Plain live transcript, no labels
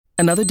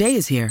Another day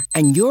is here,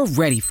 and you're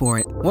ready for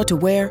it. What to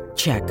wear?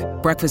 Check.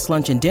 Breakfast,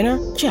 lunch, and dinner?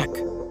 Check.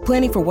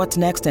 Planning for what's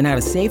next and how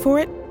to save for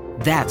it?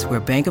 That's where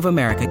Bank of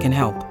America can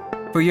help.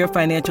 For your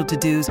financial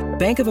to-dos,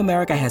 Bank of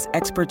America has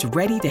experts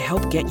ready to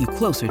help get you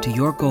closer to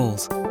your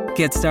goals.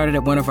 Get started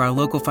at one of our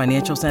local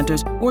financial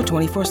centers or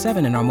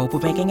 24/7 in our mobile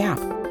banking app.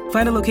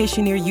 Find a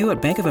location near you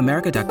at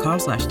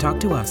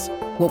bankofamerica.com/talktous.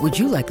 What would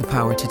you like the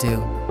power to do?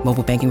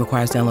 Mobile banking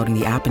requires downloading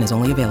the app and is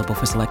only available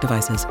for select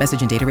devices.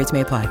 Message and data rates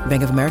may apply.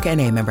 Bank of America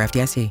N.A., member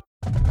FDIC.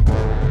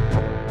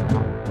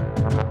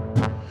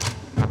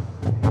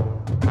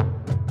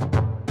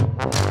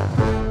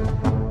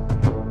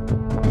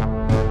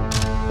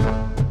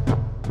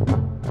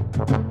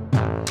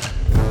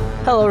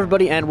 Hello,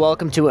 everybody, and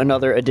welcome to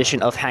another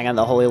edition of Hang on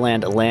the Holy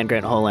Land, Land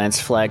Grant Holy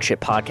Land's flagship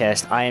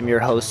podcast. I am your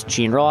host,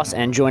 Gene Ross,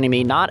 and joining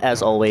me, not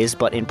as always,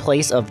 but in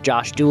place of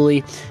Josh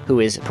Dooley, who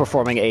is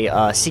performing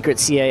a secret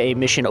CIA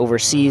mission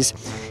overseas,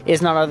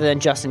 is none other than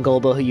Justin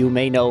Golba, who you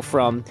may know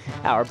from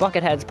our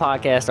Bucketheads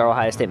podcast, our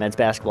Ohio State men's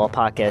basketball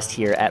podcast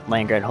here at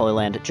Land Grant Holy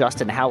Land.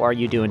 Justin, how are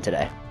you doing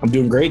today? I'm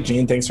doing great,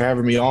 Gene. Thanks for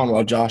having me on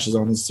while Josh is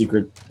on his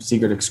secret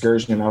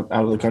excursion out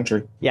of the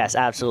country. Yes,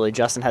 absolutely.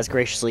 Justin has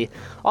graciously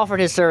offered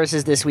his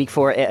services this week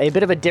for a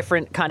bit of a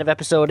different kind of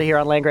episode here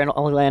on Land Grant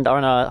Holy Land,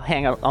 on a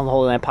Hang on the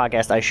Holy Land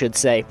podcast, I should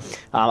say.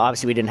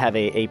 Obviously, we didn't have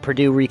a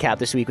Purdue recap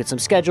this week with some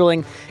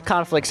scheduling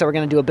conflicts, so we're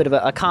going to do a bit of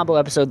a combo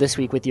episode this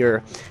week with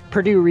your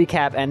Purdue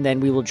recap, and then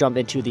we will jump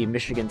into the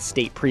Michigan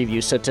State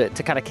preview. So to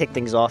kind of kick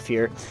things off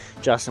here,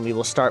 Justin, we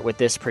will start with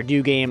this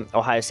Purdue game.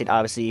 Ohio State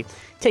obviously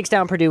takes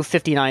down Purdue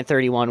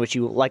 59-31, which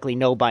you likely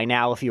know by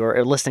now if you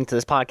are listening to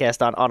this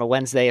podcast on a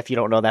Wednesday. If you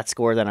don't know that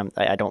score, then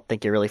I don't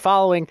think you're really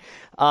following.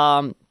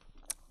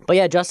 But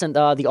yeah, Justin,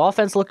 the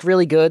offense looked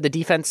really good. The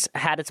defense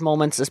had its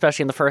moments,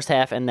 especially in the first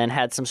half, and then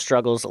had some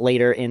struggles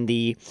later in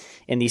the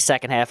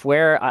second half,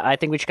 where I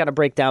think we should kind of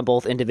break down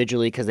both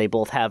individually because they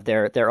both have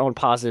their own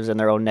positives and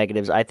their own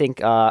negatives. I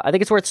think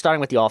it's worth starting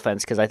with the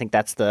offense because I think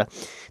that's the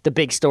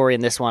big story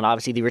in this one.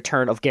 Obviously, the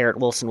return of Garrett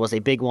Wilson was a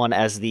big one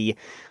as the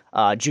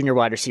junior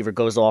wide receiver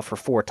goes off for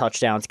 4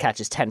 touchdowns,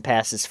 catches 10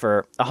 passes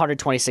for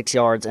 126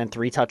 yards and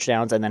 3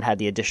 touchdowns, and then had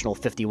the additional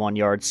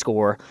 51-yard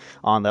score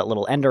on that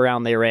little end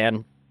around they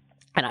ran.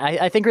 And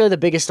I think really the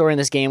biggest story in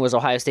this game was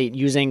Ohio State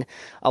using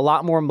a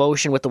lot more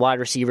motion with the wide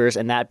receivers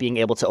and that being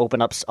able to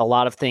open up a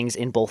lot of things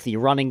in both the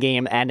running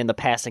game and in the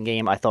passing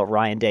game. I thought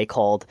Ryan Day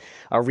called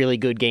a really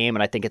good game,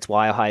 and I think it's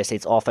why Ohio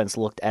State's offense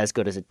looked as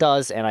good as it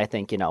does. And I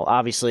think,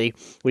 obviously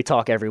we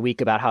talk every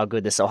week about how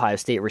good this Ohio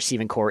State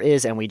receiving core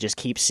is, and we just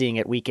keep seeing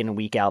it week in and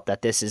week out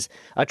that this is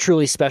a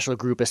truly special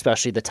group,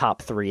 especially the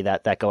top 3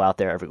 that go out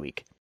there every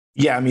week.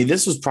 Yeah, I mean,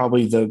 this was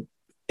probably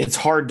it's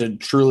hard to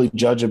truly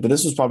judge it, but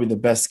this was probably the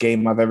best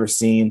game I've ever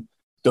seen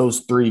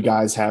those 3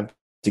 guys have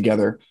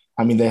together.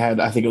 I mean, they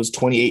had, I think it was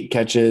 28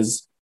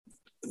 catches,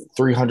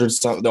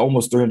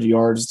 almost 300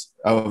 yards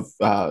of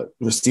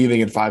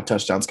receiving and 5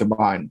 touchdowns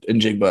combined in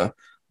Njigba,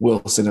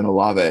 Wilson, and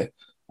Olave.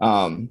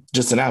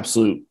 Just an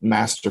absolute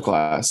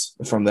masterclass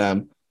from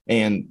them.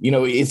 And,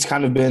 it's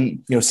kind of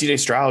been, CJ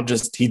Stroud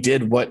he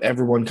did what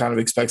everyone kind of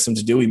expects him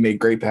to do. He made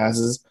great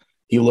passes.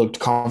 He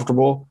looked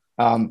comfortable.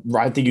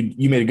 I think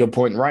you made a good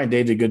point. Ryan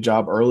Day did a good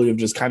job early of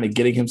just kind of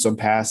getting him some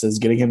passes,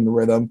 getting him the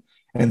rhythm.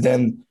 And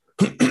then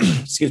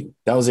that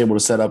was able to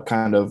set up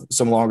kind of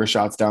some longer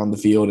shots down the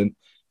field.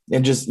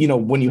 And just,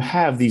 when you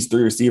have these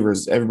 3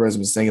 receivers, everybody's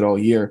been saying it all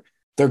year,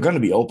 they're going to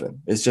be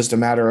open. It's just a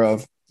matter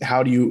of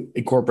how do you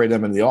incorporate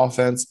them into the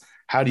offense?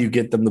 How do you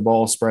get them the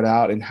ball spread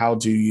out? And how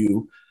do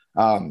you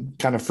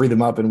kind of free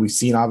them up? And we've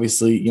seen,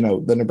 obviously,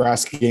 the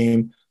Nebraska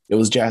game, it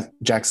was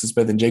Jackson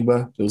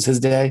Smith-Njigba. It was his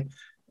day.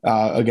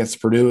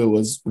 Against Purdue, it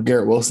was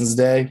Garrett Wilson's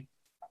day.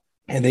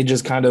 And they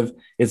just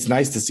it's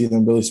nice to see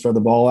them really spread the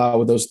ball out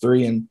with those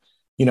 3. And,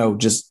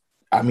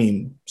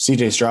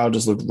 CJ Stroud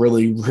just looked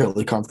really,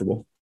 really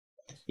comfortable.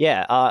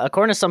 Yeah,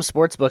 according to some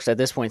sports books at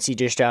this point,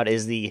 C.J. Stroud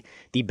is the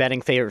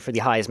betting favorite for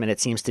the Heisman.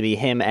 It seems to be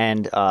him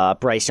and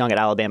Bryce Young at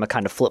Alabama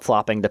kind of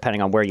flip-flopping depending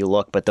on where you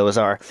look. But those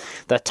are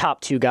the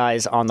top 2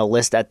 guys on the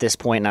list at this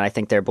point, and I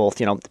think they're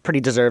both, pretty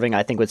deserving.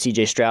 I think what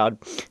C.J. Stroud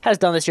has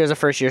done this year as a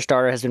first-year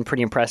starter has been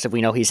pretty impressive.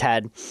 We know he's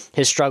had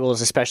his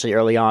struggles, especially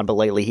early on, but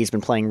lately he's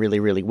been playing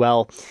really, really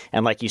well.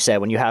 And like you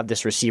said, when you have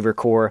this receiver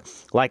core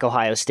like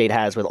Ohio State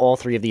has with all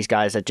 3 of these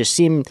guys that just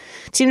seem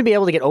to be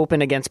able to get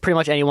open against pretty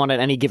much anyone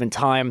at any given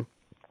time,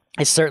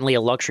 is certainly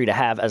a luxury to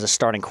have as a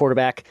starting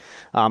quarterback.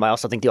 I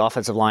also think the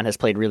offensive line has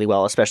played really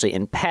well, especially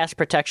in pass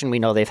protection. We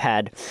know they've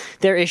had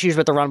their issues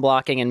with the run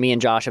blocking, and me and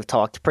Josh have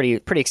talked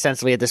pretty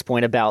extensively at this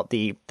point about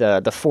the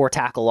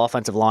 4-tackle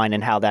offensive line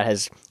and how that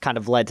has kind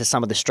of led to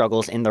some of the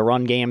struggles in the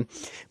run game.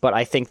 But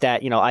I think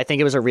that, I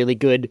think it was a really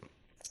good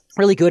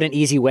and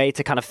easy way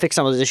to kind of fix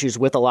some of those issues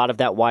with a lot of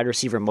that wide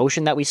receiver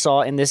motion that we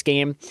saw in this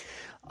game.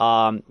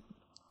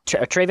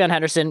 TreVeyon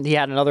Henderson, he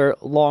had another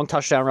long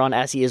touchdown run,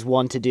 as he is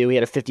one to do. He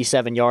had a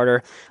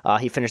 57-yarder.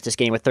 He finished this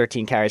game with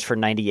 13 carries for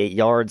 98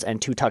 yards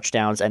and 2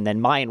 touchdowns. And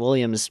then Mayan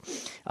Williams,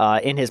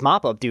 in his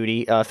mop-up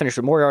duty, finished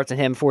with more yards than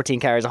him,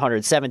 14 carries,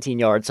 117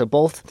 yards. So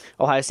both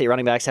Ohio State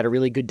running backs had a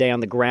really good day on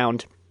the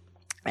ground.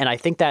 And I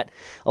think that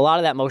a lot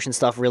of that motion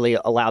stuff really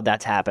allowed that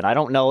to happen. I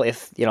don't know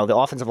if, the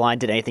offensive line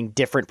did anything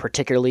different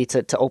particularly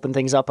to open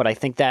things up, but I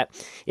think that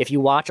if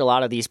you watch a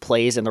lot of these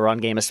plays in the run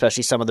game,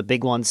 especially some of the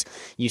big ones,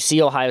 you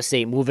see Ohio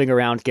State moving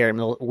around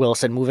Garrett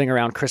Wilson, moving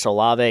around Chris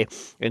Olave,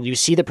 and you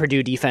see the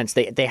Purdue defense,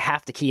 they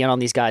have to key in on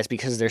these guys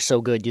because they're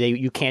so good.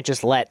 You can't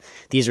just let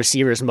these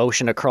receivers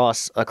motion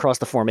across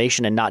the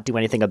formation and not do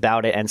anything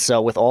about it. And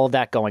so with all of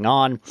that going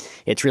on,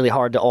 it's really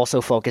hard to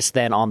also focus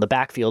then on the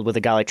backfield with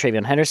a guy like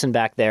TreVeyon Henderson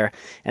back there.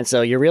 And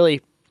so you're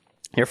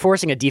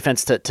forcing a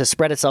defense to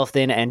spread itself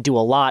thin and do a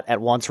lot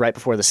at once right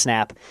before the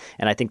snap.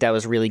 And I think that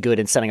was really good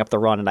in setting up the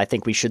run. And I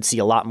think we should see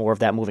a lot more of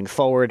that moving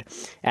forward.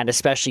 And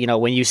especially,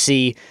 when you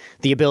see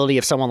the ability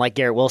of someone like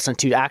Garrett Wilson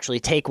to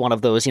actually take one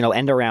of those,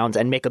 end arounds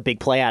and make a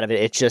big play out of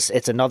it.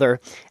 It's another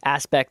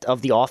aspect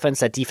of the offense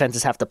that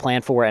defenses have to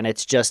plan for. And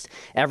it's just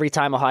every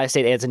time Ohio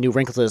State adds a new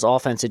wrinkle to this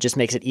offense, it just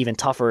makes it even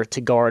tougher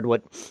to guard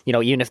what,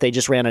 even if they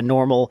just ran a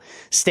normal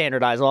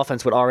standardized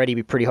offense, would already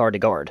be pretty hard to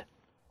guard.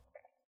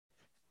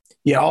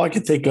 Yeah, all I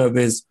could think of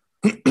is,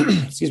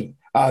 excuse me,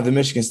 the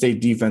Michigan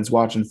State defense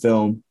watching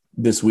film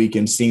this week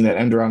and seeing that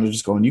end around and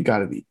just going, you got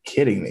to be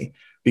kidding me.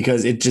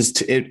 Because it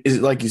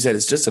is, like you said,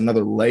 it's just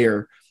another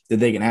layer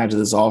that they can add to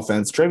this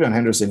offense. TreVeyon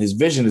Henderson, his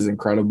vision is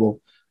incredible.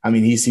 I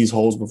mean, he sees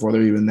holes before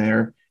they're even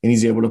there, and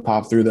he's able to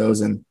pop through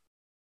those. And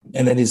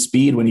then his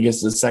speed when he gets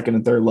to the second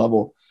and third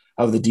level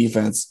of the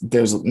defense,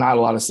 there's not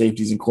a lot of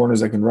safeties and corners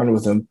that can run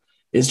with him.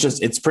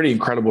 It's pretty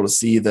incredible to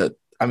see that.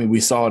 I mean,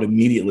 we saw it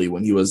immediately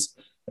when he was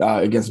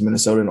against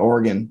Minnesota and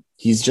Oregon.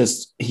 He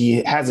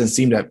hasn't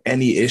seemed to have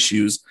any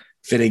issues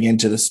fitting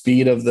into the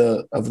speed of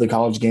the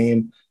college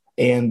game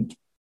and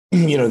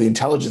the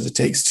intelligence it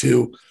takes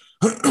to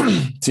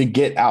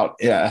get out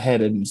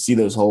ahead and see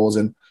those holes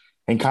and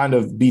kind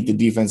of beat the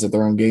defense at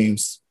their own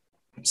games.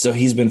 So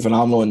he's been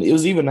phenomenal, and it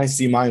was even nice to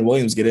see Mayan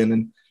Williams get in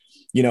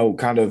and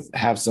kind of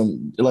have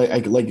some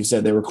like you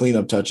said, they were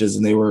cleanup touches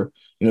and they were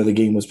the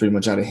game was pretty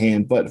much out of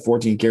hand, but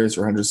 14 carries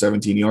for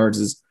 117 yards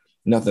is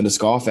nothing to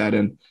scoff at.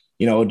 And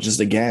just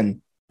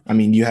again, I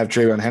mean, you have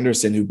TreVeyon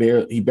Henderson who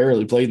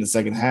barely played in the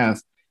second half.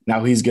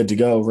 Now he's good to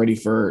go, ready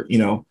for,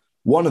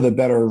 one of the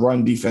better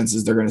run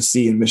defenses they're going to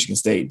see in Michigan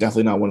State.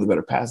 Definitely not one of the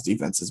better pass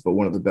defenses, but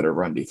one of the better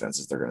run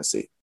defenses they're going to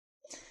see.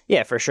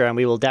 Yeah, for sure. And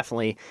we will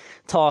definitely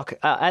talk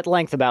at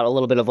length about a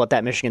little bit of what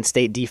that Michigan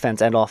State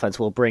defense and offense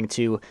will bring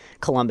to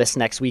Columbus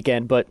next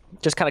weekend. But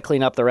just kind of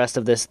clean up the rest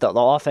of this, the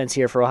offense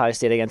here for Ohio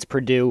State against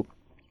Purdue.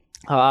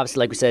 Obviously,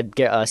 like we said,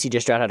 C.J.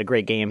 Stroud had a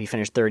great game. He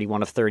finished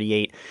 31 of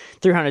 38,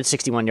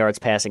 361 yards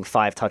passing,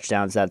 5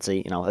 touchdowns. That's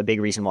a big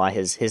reason why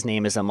his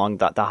name is among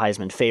the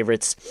Heisman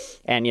favorites.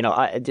 And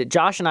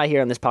Josh and I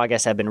here on this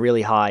podcast have been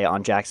really high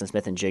on Jackson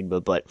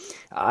Smith-Njigba, but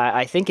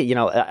I think I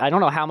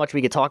don't know how much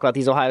we could talk about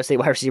these Ohio State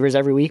wide receivers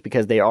every week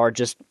because they are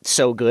just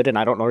so good, and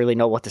I don't really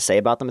know what to say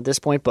about them at this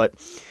point. But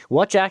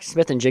what Jackson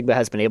Smith-Njigba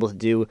has been able to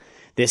do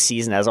this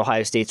season as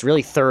Ohio State's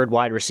really third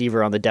wide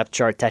receiver on the depth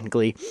chart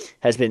technically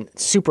has been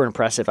super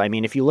impressive. I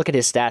mean, if you look at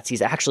his stats,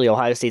 he's actually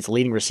Ohio State's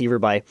leading receiver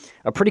by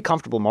a pretty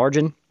comfortable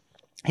margin.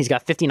 He's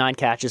got 59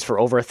 catches for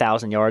over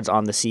 1,000 yards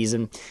on the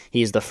season.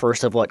 He's the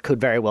first of what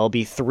could very well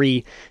be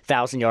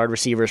 3,000-yard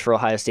receivers for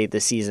Ohio State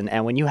this season.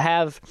 And when you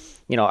have,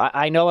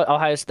 I know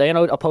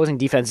opposing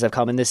defenses have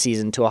come in this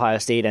season to Ohio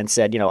State and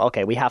said,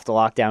 okay, we have to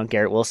lock down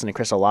Garrett Wilson and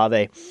Chris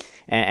Olave.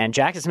 And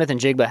Jackson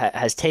Smith-Njigba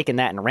has taken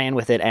that and ran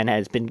with it and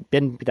has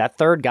been that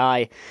third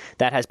guy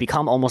that has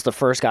become almost the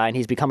first guy, and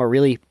he's become a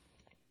really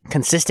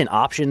consistent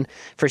option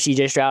for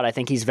C.J. Stroud. I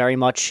think he's very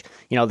much,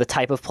 the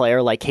type of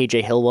player like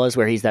K.J. Hill was,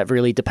 where he's that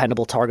really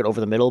dependable target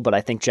over the middle. But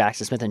I think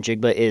Jackson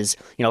Smith-Njigba is,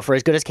 for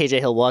as good as K.J.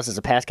 Hill was as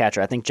a pass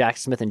catcher, I think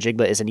Jackson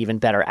Smith-Njigba is an even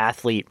better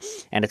athlete.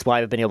 And it's why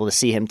I've been able to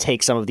see him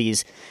take some of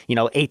these,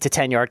 8 to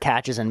 10 yard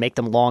catches and make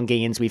them long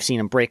gains. We've seen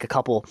him break a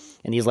couple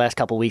in these last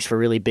couple weeks for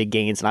really big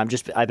gains. And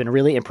I've been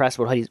really impressed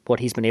with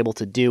what he's been able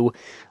to do.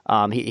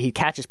 He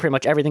catches pretty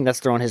much everything that's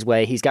thrown his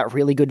way. He's got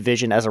really good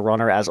vision as a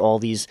runner, as all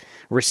these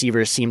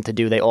receivers seem to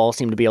do. They all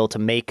seem to be able to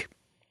make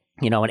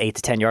an 8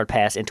 to 10 yard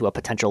pass into a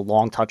potential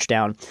long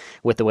touchdown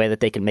with the way that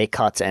they can make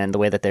cuts and the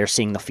way that they're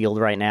seeing the field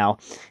right now.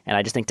 And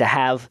I just think to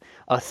have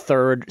a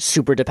third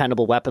super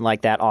dependable weapon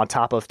like that on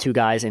top of two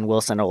guys in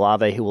Wilson and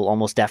Olave, who will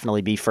almost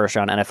definitely be first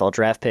round NFL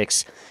draft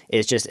picks,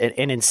 is just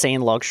an insane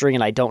luxury.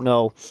 And I don't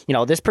know,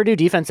 this Purdue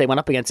defense they went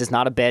up against is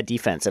not a bad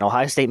defense, and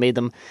Ohio State made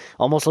them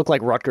almost look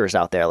like Rutgers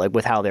out there, like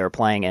with how they were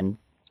playing. And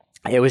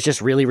it was just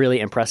really, really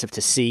impressive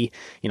to see.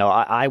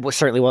 I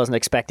certainly wasn't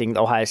expecting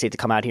Ohio State to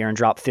come out here and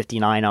drop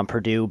 59 on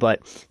Purdue, but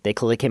they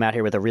clearly came out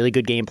here with a really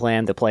good game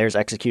plan. The players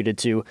executed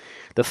to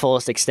the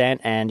fullest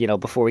extent. And,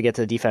 before we get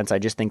to the defense, I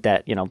just think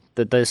that,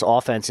 this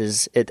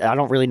offense I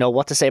don't really know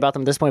what to say about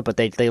them at this point, but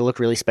they look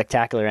really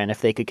spectacular. And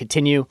if they could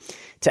continue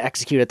to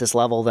execute at this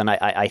level, then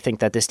I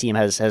think that this team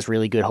has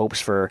really good hopes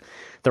for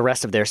the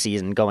rest of their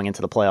season going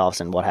into the playoffs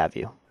and what have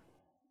you.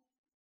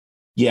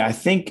 Yeah, I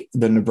think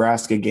the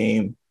Nebraska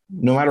game,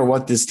 no matter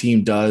what this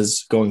team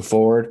does going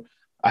forward,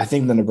 I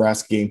think the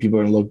Nebraska game, people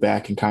are going to look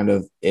back and kind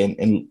of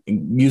and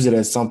use it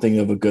as something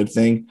of a good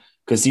thing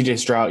because C.J.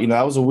 Stroud,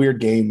 that was a weird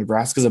game.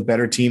 Nebraska's a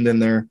better team than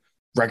they're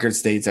record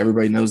states.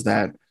 Everybody knows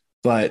that.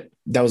 But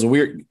that was a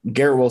weird –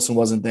 Garrett Wilson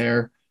wasn't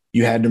there.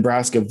 You had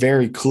Nebraska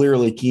very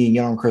clearly keying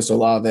in on Chris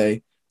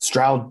Olave.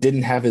 Stroud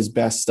didn't have his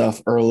best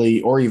stuff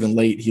early or even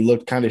late. He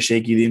looked kind of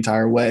shaky the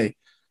entire way.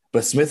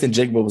 But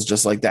Smith-Njigba was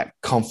just like that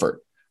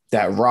comfort,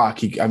 that rock.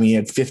 He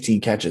had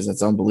 15 catches.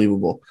 That's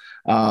unbelievable.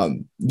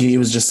 It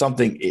was just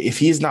something – if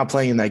he's not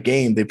playing in that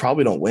game, they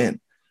probably don't win.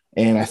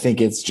 And I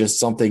think it's just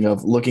something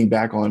of looking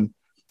back on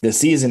this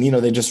season. You know,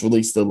 they just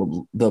released the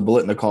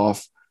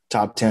Biletnikoff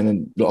top 10,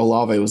 and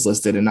Olave was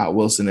listed and not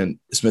Wilson and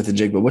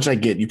Smith-Njigba, which I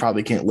get. You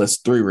probably can't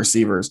list 3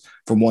 receivers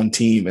from one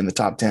team in the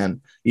top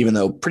 10, even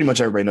though pretty much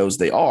everybody knows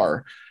they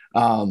are.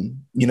 You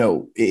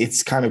know,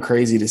 it's kind of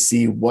crazy to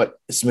see what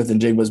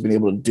Smith-Njigba has been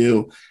able to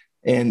do.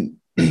 And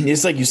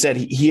it's like you said,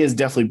 he is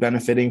definitely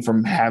benefiting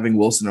from having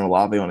Wilson and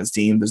Olave on his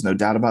team. There's no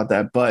doubt about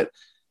that. But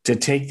to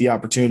take the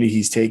opportunity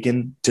he's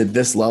taken to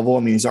this level, I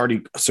mean, he's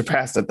already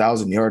surpassed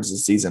 1,000 yards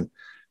this season,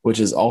 which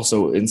is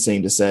also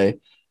insane to say.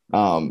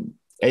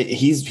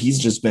 He's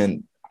just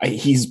been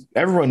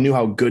everyone knew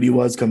how good he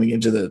was coming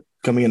into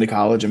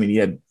college. I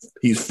mean,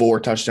 he's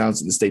 4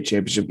 touchdowns in the state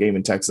championship game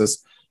in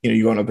Texas. You know,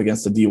 you're going up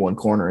against the D1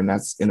 corner, and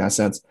that's in that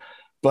sense.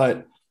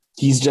 But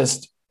he's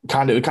just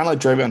kind of like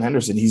TreVeyon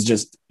Henderson. He's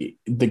just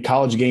the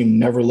college game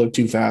never looked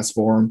too fast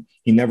for him.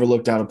 He never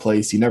looked out of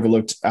place. He never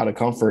looked out of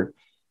comfort.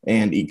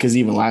 And because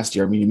even last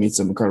year, I mean, he made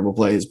some incredible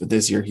plays, but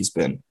this year he's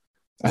been,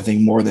 I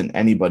think, more than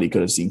anybody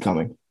could have seen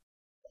coming.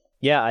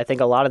 Yeah, I think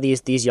a lot of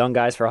these young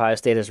guys for Ohio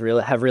State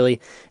have really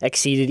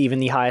exceeded even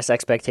the highest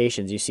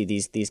expectations. You see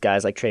these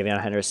guys like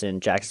TreVeyon Henderson,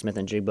 Jackson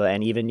Smith-Njigba,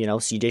 and even, you know,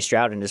 C.J.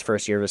 Stroud in his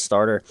first year as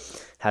starter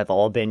have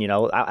all been, you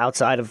know,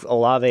 outside of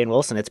Olave and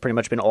Wilson, it's pretty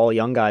much been all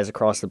young guys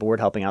across the board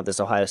helping out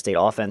this Ohio State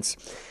offense.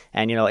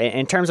 And, you know,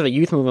 in terms of a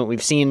youth movement,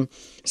 we've seen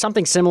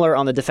something similar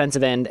on the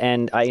defensive end.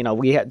 And, you know,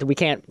 we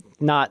can't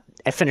not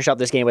finish up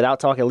this game without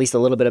talking at least a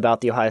little bit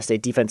about the Ohio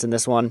State defense in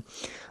this one.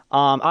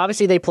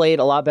 Obviously, they played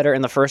a lot better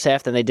in the first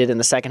half than they did in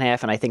the second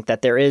half, and I think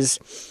that there is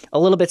a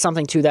little bit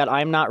something to that.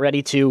 I'm not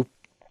ready to,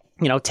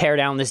 you know, tear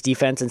down this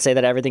defense and say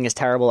that everything is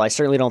terrible. I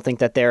certainly don't think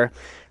that they're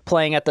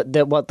playing at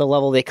the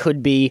level they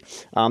could be.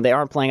 They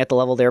aren't playing at the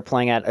level they were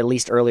playing at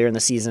least earlier in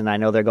the season. I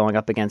know they're going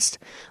up against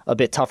a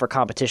bit tougher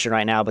competition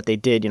right now, but they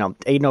did, you know,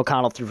 Aiden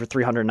O'Connell threw for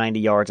 390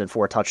 yards and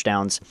 4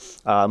 touchdowns,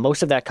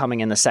 most of that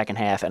coming in the second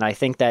half. And I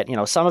think that, you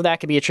know, some of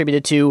that could be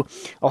attributed to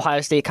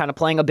Ohio State kind of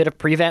playing a bit of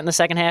prevent in the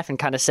second half and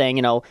kind of saying,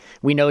 you know,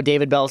 we know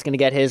David Bell is going to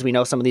get his. We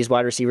know some of these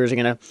wide receivers are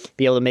going to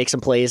be able to make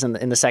some plays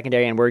in the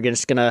secondary, and we're going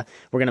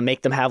to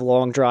make them have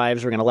long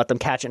drives. We're going to let them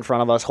catch it in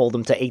front of us, hold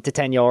them to 8 to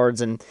 10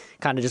 yards, and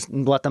kind of just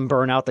let them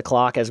burn out the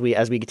clock as we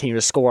continue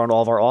to score on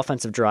all of our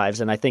offensive drives.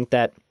 And I think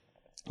that,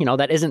 you know,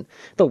 that isn't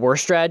the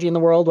worst strategy in the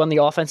world when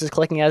the offense is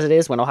clicking as it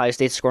is. When Ohio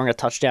State's scoring a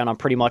touchdown on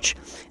pretty much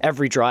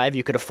every drive,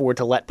 you could afford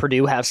to let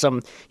Purdue have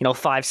some, you know,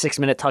 5-6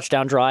 minute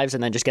touchdown drives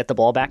and then just get the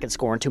ball back and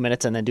score in 2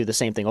 minutes and then do the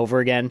same thing over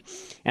again.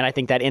 And I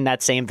think that in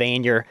that same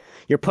vein, you're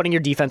putting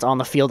your defense on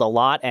the field a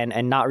lot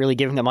and not really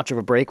giving them much of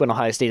a break when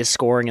Ohio State is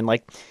scoring in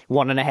like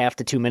 1.5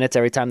 to 2 minutes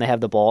every time they have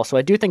the ball. So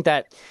I do think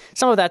that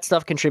some of that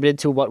stuff contributed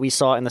to what we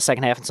saw in the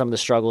second half and some of the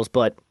struggles,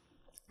 but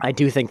I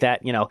do think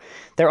that, you know,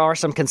 there are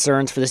some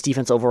concerns for this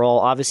defense overall.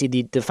 Obviously,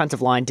 the defensive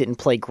line didn't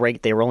play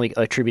great. They were only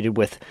attributed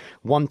with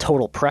 1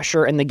 total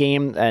pressure in the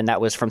game, and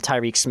that was from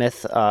Tyreek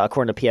Smith,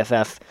 according to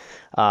PFF.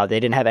 They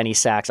didn't have any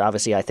sacks.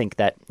 Obviously, I think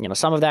that, you know,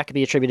 some of that could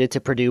be attributed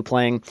to Purdue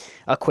playing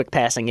a quick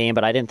passing game,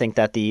 but I didn't think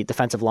that the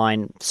defensive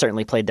line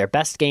certainly played their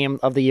best game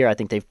of the year. I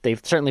think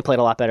they've certainly played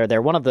a lot better.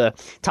 They're one of the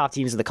top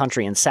teams in the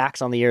country in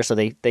sacks on the year, so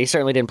they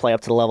certainly didn't play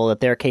up to the level that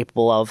they're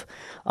capable of.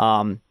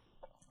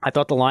 I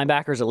thought the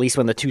linebackers, at least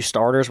when the 2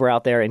 starters were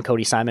out there and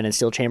Cody Simon and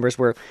Steel Chambers,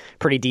 were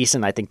pretty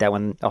decent. I think that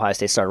when Ohio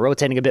State started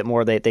rotating a bit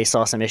more, they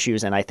saw some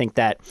issues. And I think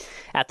that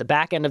at the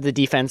back end of the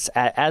defense,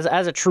 as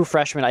a true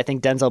freshman, I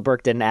think Denzel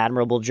Burke did an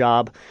admirable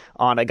job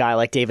on a guy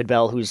like David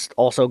Bell, who's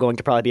also going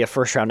to probably be a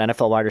first-round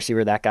NFL wide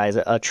receiver. That guy is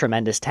a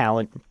tremendous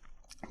talent.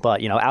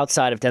 But, you know,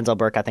 outside of Denzel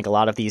Burke, I think a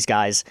lot of these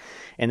guys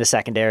in the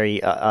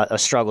secondary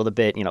struggled a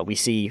bit. You know, we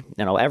see,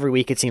 you know, every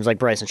week it seems like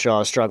Bryson Shaw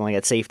is struggling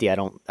at safety. I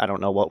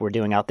don't know what we're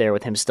doing out there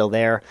with him still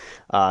there.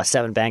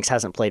 Sevyn Banks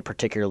hasn't played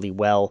particularly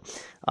well.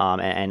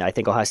 And I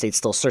think Ohio State's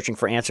still searching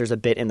for answers a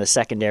bit in the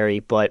secondary.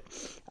 But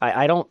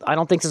I don't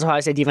think this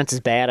Ohio State defense is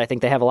bad. I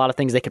think they have a lot of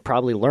things they could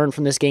probably learn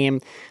from this game.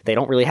 They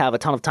don't really have a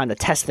ton of time to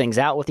test things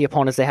out with the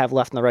opponents they have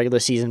left in the regular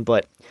season,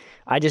 but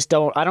I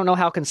don't know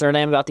how concerned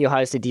I am about the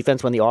Ohio State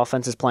defense when the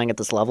offense is playing at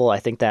this level. I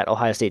think that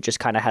Ohio State just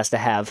kind of has to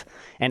have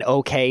an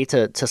okay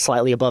to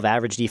slightly above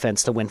average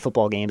defense to win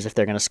football games if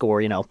they're going to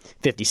score, you know,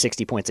 50,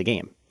 60 points a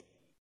game.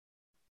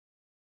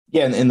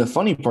 Yeah, and the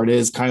funny part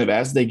is kind of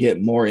as they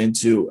get more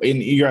into,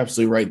 and you're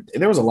absolutely right,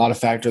 there was a lot of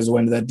factors that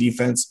went into that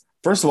defense.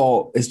 First of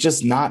all, it's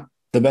just not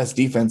the best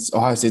defense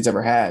Ohio State's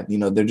ever had. You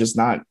know, they're just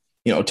not,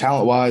 you know,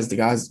 talent-wise, the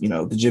guys, you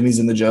know, the Jimmies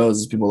and the Joes,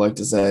 as people like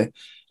to say,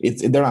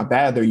 they're not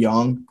bad. They're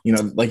young. You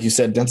know, like you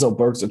said, Denzel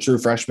Burke's a true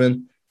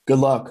freshman. Good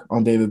luck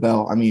on David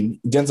Bell. I mean,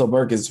 Denzel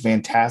Burke is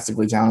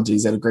fantastically talented.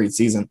 He's had a great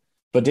season.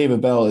 But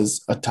David Bell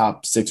is a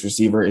top 6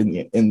 receiver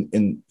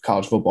in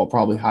college football,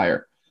 probably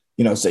higher.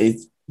 So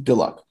it's good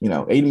luck.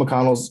 Aiden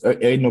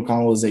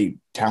O'Connell is a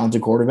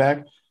talented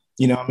quarterback.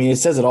 It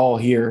says it all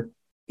here.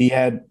 He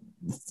had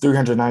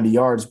 390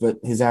 yards, but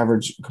his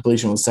average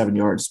completion was 7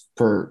 yards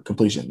per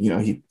completion.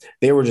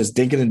 They were just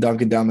dinking and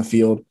dunking down the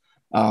field.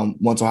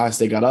 Once Ohio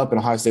State got up, and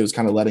Ohio State was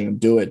kind of letting them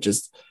do it,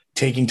 just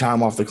taking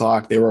time off the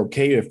clock. They were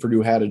okay if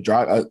Purdue had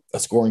a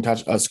scoring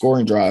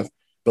drive,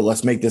 but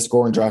let's make this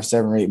scoring drive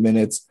 7 or 8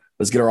 minutes.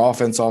 Let's get our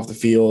offense off the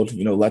field.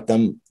 Let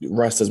them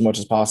rest as much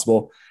as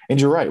possible.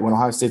 And you're right, when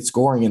Ohio State's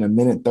scoring in a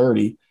minute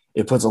 30,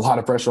 it puts a lot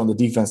of pressure on the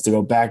defense to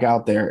go back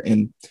out there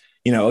and,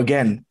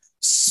 again,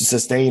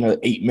 sustain an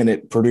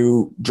 8-minute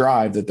Purdue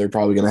drive that they're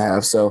probably going to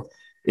have. So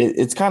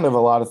it's kind of a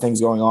lot of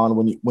things going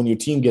on when your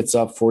team gets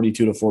up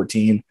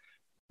 42-14.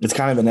 It's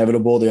kind of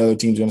inevitable the other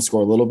team's going to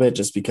score a little bit,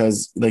 just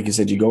because, like you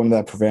said, you go into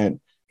that prevent,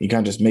 you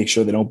kind of just make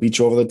sure they don't beat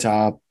you over the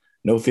top,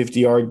 no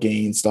 50-yard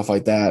gains, stuff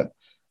like that.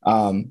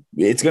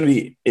 It's going to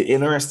be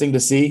interesting to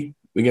see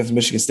against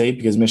Michigan State,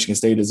 because Michigan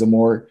State is a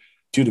more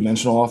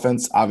two-dimensional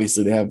offense.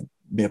 Obviously, they have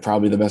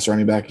probably the best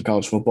running back in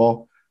college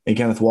football in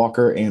Kenneth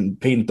Walker, and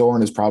Peyton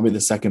Thorne is probably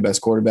the second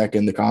best quarterback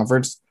in the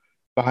conference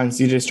behind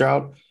CJ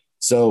Stroud.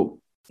 So,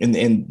 and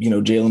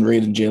Jalen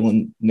Reed and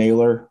Jalen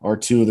Naylor are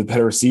two of the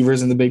better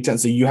receivers in the Big Ten.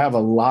 So you have a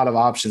lot of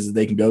options that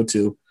they can go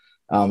to.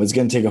 It's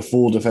going to take a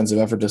full defensive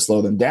effort to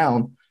slow them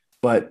down.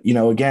 But, but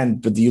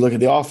you look at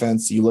the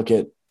offense, you look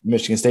at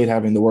Michigan State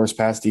having the worst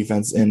pass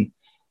defense in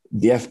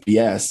the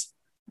FBS.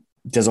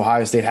 Does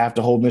Ohio State have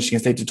to hold Michigan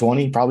State to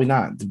 20? Probably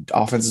not. The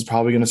offense is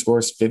probably going to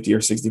score 50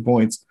 or 60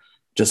 points.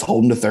 Just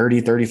hold them to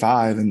 30,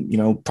 35,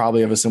 and,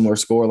 probably have a similar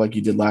score like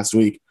you did last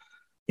week.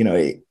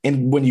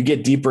 And when you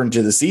get deeper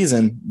into the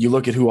season, you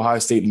look at who Ohio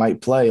State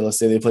might play. Let's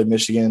say they play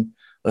Michigan.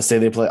 Let's say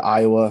they play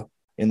Iowa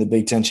in the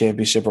Big Ten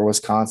championship, or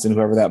Wisconsin,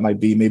 whoever that might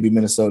be, maybe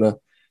Minnesota.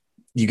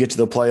 You get to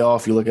the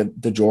playoff, you look at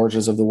the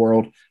Georgias of the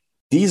world.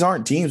 These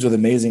aren't teams with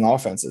amazing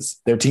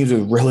offenses. They're teams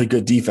with really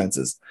good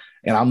defenses.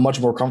 And I'm much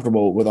more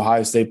comfortable with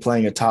Ohio State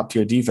playing a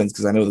top-tier defense,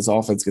 because I know this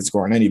offense can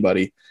score on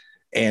anybody,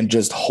 and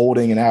just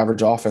holding an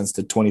average offense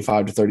to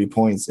 25 to 30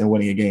 points and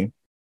winning a game.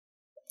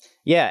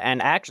 Yeah,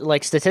 and actually,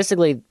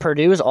 statistically,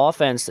 Purdue's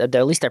offense, at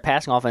least their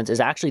passing offense, is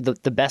actually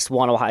the best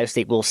one Ohio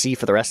State will see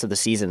for the rest of the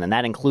season, and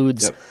that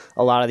includes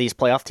a lot of these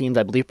playoff teams.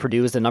 I believe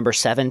Purdue is the number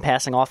 7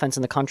 passing offense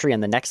in the country,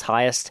 and the next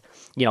highest,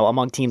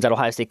 among teams that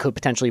Ohio State could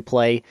potentially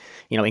play,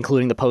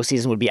 including the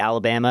postseason, would be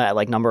Alabama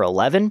at number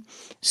 11.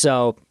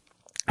 So,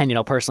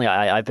 and personally,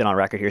 I've been on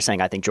record here saying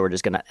I think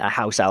Georgia's going to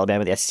house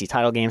Alabama in the SEC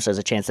title game, so there's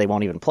a chance they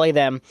won't even play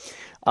them.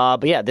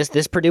 But yeah,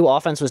 this Purdue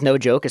offense was no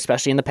joke,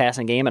 especially in the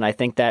passing game, and I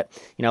think that,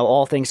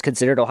 all things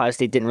considered, Ohio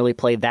State didn't really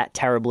play that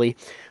terribly.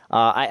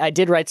 I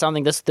did write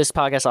something, this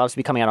podcast will obviously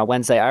be coming out on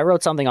Wednesday. I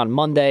wrote something on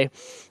Monday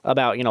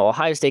about,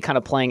 Ohio State kind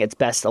of playing its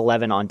best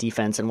 11 on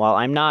defense, and while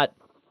I'm not,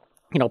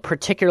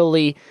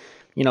 particularly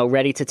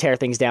ready to tear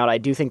things down, I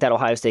do think that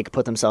Ohio State could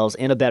put themselves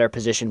in a better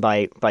position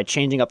by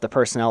changing up the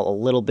personnel a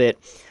little bit.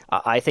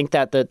 I think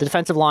that the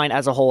defensive line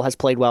as a whole has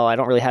played well. I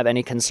don't really have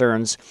any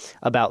concerns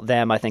about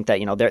them. I think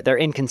that, they're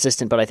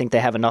inconsistent, but I think they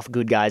have enough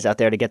good guys out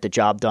there to get the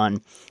job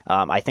done.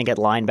 I think at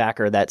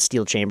linebacker that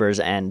Steele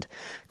Chambers and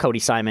Cody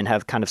Simon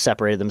have kind of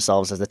separated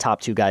themselves as the top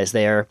 2 guys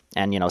there.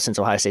 And, since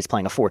Ohio State's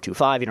playing a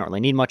 4-2-5, you don't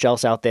really need much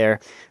else out there.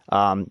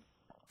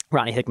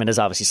 Ronnie Hickman has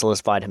obviously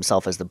solidified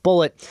himself as the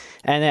bullet.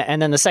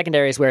 And then the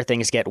secondary is where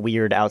things get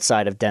weird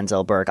outside of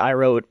Denzel Burke. I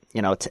wrote,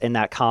 in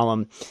that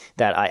column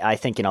that I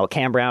think,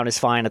 Cam Brown is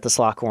fine at the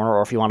slot corner,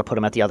 or if you want to put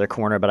him at the other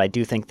corner. But I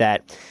do think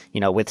that,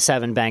 with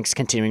Sevyn Banks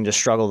continuing to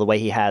struggle the way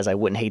he has, I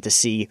wouldn't hate to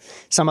see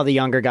some of the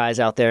younger guys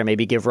out there,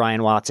 maybe give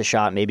Ryan Watts a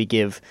shot, maybe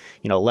give,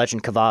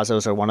 Legend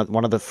Cavazos or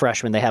one of the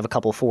freshmen. They have a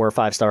couple 4- or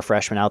 5-star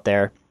freshmen out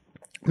there.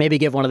 Maybe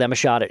give one of them a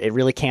shot. It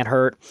really can't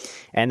hurt.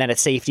 And then at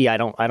safety, I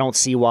don't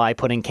see why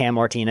putting Cam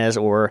Martinez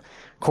or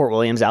Court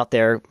Williams out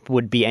there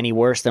would be any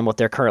worse than what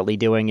they're currently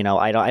doing.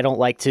 I don't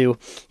like to,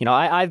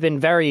 I've been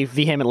very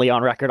vehemently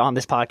on record on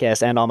this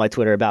podcast and on my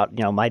Twitter about,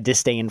 my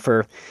disdain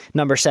for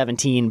number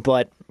 17,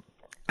 but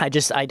I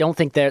don't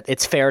think that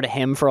it's fair to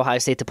him for Ohio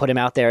State to put him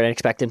out there and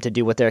expect him to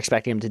do what they're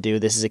expecting him to do.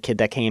 This is a kid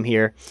that came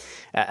here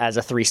as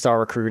a 3-star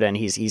recruit, and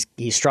he's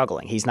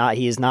struggling. He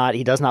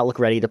does not look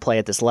ready to play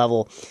at this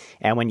level.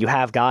 And when you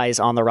have guys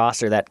on the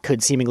roster that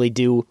could seemingly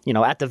do,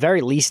 at the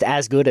very least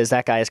as good as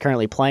that guy is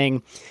currently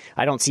playing,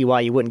 I don't see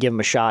why you wouldn't give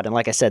him a shot. And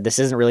like I said, this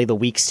isn't really the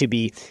weeks to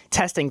be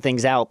testing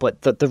things out,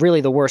 but the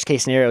really the worst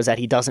case scenario is that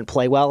he doesn't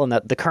play well and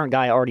that the current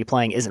guy already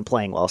playing isn't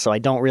playing well. So I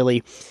don't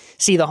really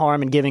see the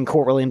harm in giving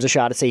Court Williams a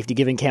shot at safety,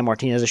 giving Cam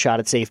Martinez a shot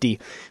at safety,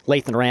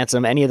 Lathan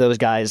Ransom, any of those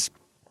guys.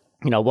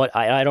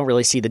 I don't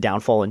really see the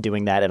downfall in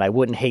doing that, and I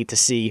wouldn't hate to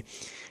see,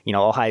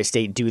 Ohio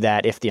State do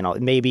that if,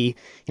 maybe,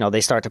 they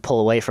start to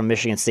pull away from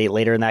Michigan State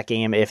later in that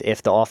game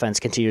if the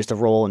offense continues to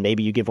roll, and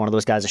maybe you give one of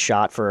those guys a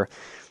shot for,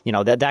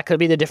 that could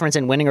be the difference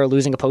in winning or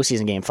losing a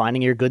postseason game,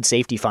 finding your good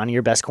safety, finding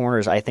your best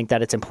corners. I think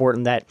that it's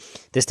important that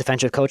this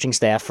defensive coaching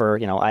staff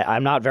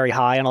I'm not very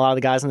high on a lot of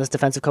the guys on this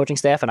defensive coaching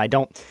staff, and I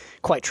don't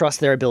quite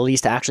trust their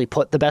abilities to actually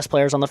put the best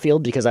players on the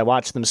field because I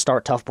watched them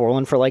start Tuf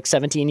Borland for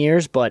 17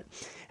 years, but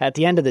at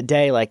the end of the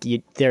day,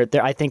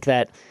 I think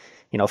that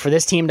for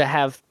this team to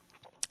have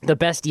the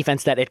best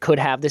defense that it could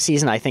have this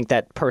season, I think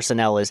that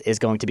personnel is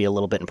going to be a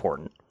little bit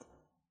important.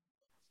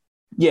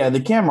 Yeah, the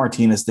Cam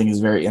Martinez thing is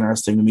very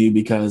interesting to me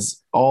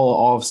because all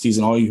off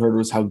season, all you heard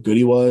was how good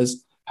he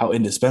was, how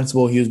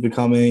indispensable he was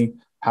becoming,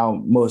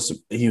 how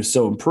he was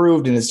so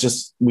improved, and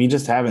we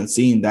just haven't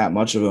seen that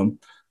much of him.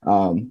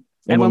 And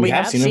when we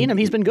have seen him,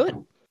 he's been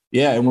good.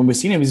 Yeah, and when we've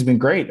seen him, he's been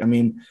great. I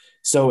mean,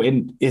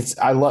 he's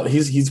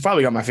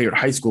probably got my favorite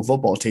high school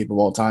football tape of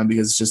all time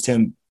because it's just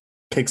him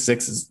pick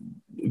sixes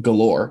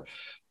galore.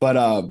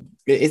 But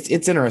it's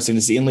interesting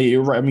to see. And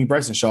you're right. I mean,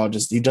 Bryson Shaw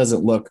he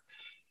doesn't look.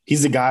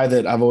 He's the guy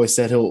that I've always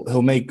said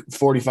he'll make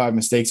 45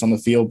 mistakes on the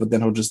field, but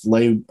then he'll just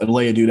lay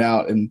a dude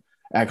out and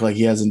act like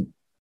he hasn't.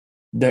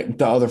 The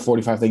other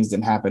 45 things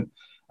didn't happen.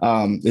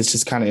 It's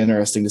just kind of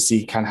interesting to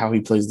see kind of how he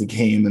plays the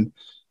game, and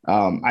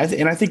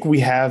I think we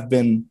have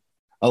been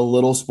a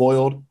little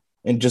spoiled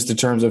in just in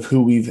terms of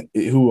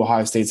who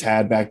Ohio State's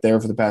had back there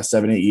for the past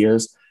 7-8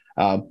 years.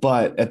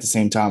 But at the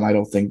same time, I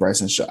don't think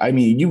Bryson Shaw. I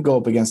mean, you go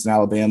up against an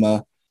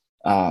Alabama.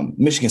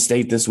 Michigan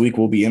State this week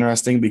will be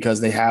interesting because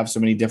they have so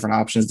many different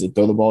options to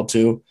throw the ball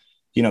to.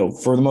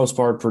 For the most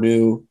part,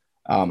 Purdue,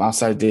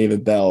 outside of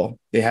David Bell,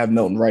 they have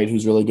Milton Wright,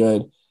 who's really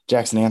good.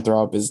 Jackson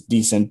Anthrop is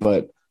decent,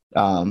 but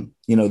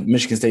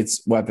Michigan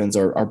State's weapons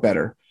are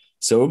better.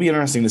 So it'll be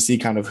interesting to see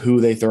kind of who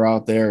they throw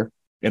out there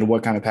and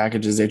what kind of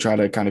packages they try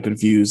to kind of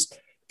confuse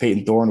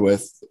Peyton Thorne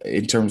with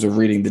in terms of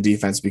reading the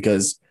defense,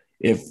 because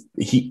if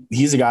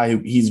he's a guy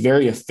he's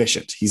very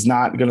efficient. He's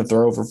not going to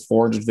throw for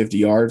 450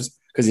 yards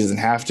because he doesn't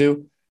have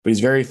to, but he's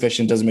very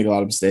efficient, doesn't make a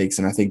lot of mistakes.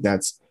 And I think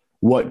that's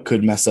what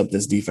could mess up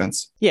this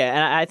defense. Yeah,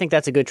 and I think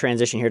that's a good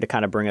transition here to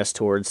kind of bring us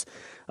towards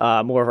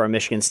more of our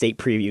Michigan State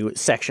preview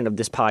section of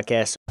this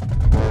podcast.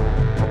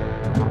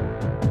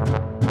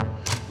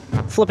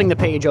 Flipping the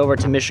page over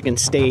to Michigan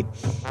State,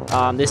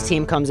 this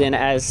team comes in,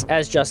 as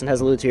Justin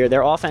has alluded to here,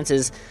 their offense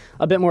is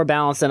a bit more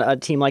balanced than a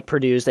team like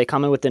Purdue's. They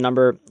come in with the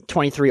number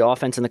 23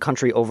 offense in the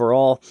country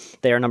overall.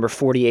 They are number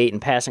 48 in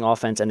passing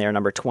offense, and they are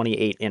number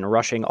 28 in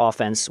rushing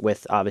offense,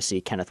 with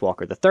obviously Kenneth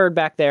Walker III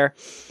back there.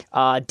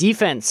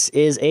 Defense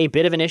is a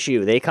bit of an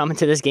issue. They come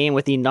into this game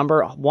with the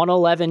number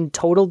 111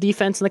 total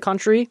defense in the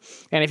country,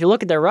 and if you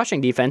look at their rushing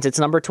defense, it's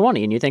number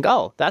 20, and you think,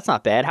 oh, that's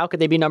not bad. How could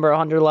they be number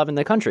 111 in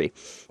the country?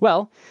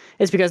 Well,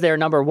 it's because they're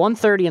number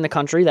 130 in the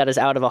country. That is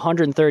out of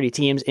 130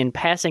 teams in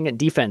passing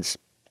defense.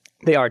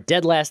 They are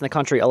dead last in the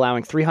country,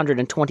 allowing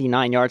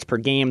 329 yards per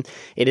game.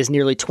 It is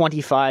nearly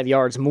 25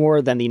 yards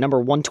more than the number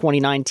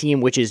 129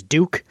 team, which is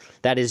Duke.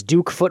 That is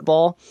Duke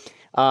football.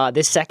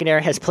 This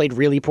secondary has played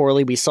really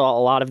poorly. We saw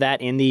a lot of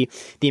that in the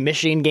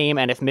Michigan game,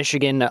 and if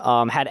Michigan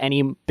had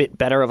any bit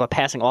better of a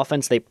passing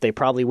offense, they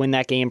probably win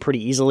that game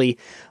pretty easily.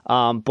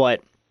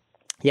 But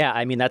yeah,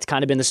 I mean, that's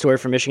kind of been the story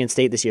for Michigan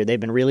State this year. They've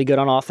been really good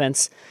on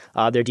offense.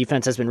 Their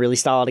defense has been really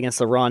solid against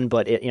the run,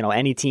 but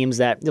any teams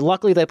that,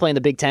 luckily they play in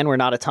the Big Ten where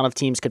not a ton of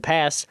teams could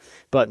pass,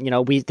 but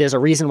there's a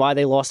reason why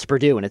they lost to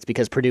Purdue, and it's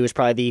because Purdue is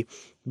probably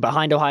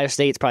behind Ohio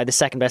State, it's probably the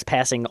second best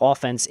passing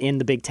offense in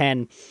the Big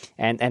Ten,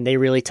 and they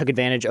really took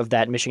advantage of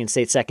that Michigan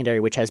State secondary,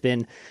 which has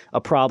been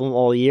a problem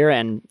all year.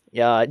 And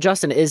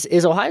Justin,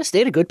 is Ohio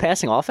State a good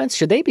passing offense?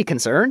 Should they be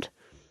concerned?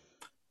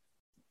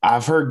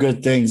 I've heard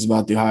good things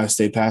about the Ohio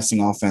State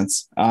passing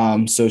offense.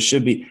 So it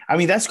should be. I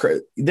mean, that's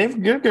crazy. They're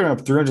giving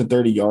up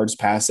 330 yards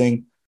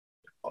passing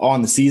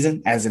on the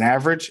season as an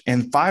average.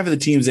 And 5 of the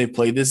teams they've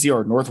played this year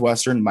are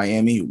Northwestern,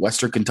 Miami,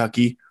 Western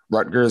Kentucky,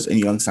 Rutgers, and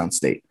Youngstown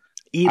State.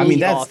 Elite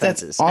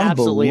that's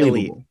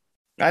unbelievable.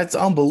 That's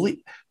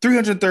unbelievable.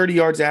 330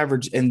 yards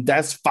average, and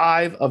that's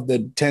 5 of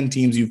the 10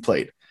 teams you've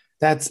played.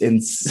 That's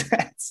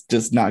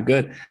just not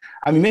good.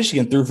 I mean,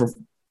 Michigan threw for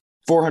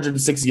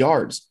 406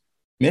 yards.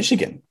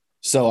 Michigan.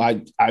 So I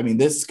mean,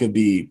 it would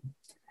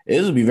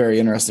be very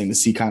interesting to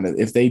see kind of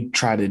if they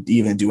try to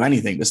even do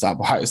anything to stop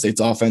Ohio State's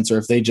offense, or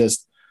if they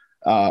just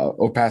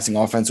or passing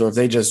offense, or if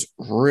they just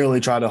really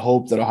try to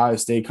hope that Ohio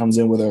State comes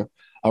in with a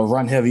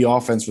run heavy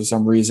offense for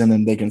some reason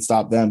and they can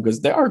stop them,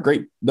 because they're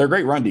great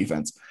run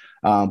defense.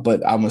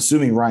 But I'm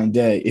assuming Ryan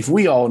Day, if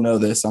we all know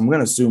this, I'm going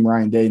to assume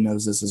Ryan Day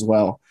knows this as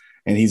well,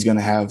 and he's going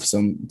to have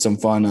some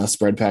fun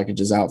spread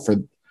packages out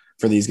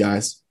for these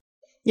guys.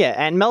 Yeah,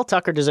 and Mel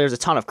Tucker deserves a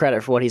ton of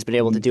credit for what he's been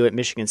able to do at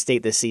Michigan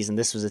State this season.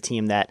 This was a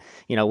team that,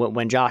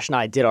 when Josh and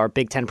I did our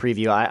Big Ten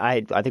preview,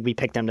 I think we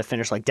picked them to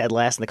finish like dead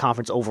last in the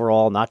conference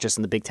overall, not just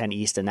in the Big Ten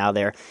East. And now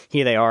here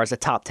they are as a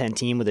top 10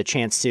 team with a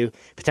chance to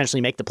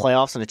potentially make the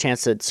playoffs and a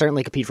chance to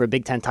certainly compete for a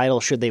Big Ten title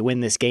should they win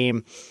this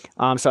game.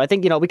 So I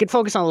think, we could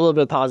focus on a little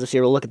bit of positives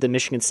here. We'll look at the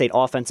Michigan State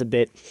offense a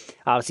bit.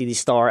 Obviously, the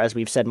star, as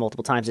we've said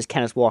multiple times, is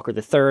Kenneth Walker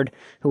III,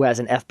 who has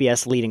an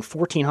FBS leading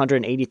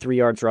 1,483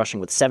 yards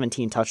rushing with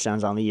 17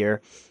 touchdowns on the year.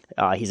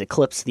 He's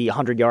eclipsed the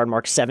 100-yard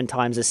mark 7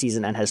 times this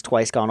season and has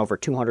twice gone over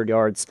 200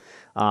 yards.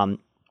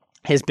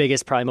 His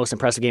biggest, probably most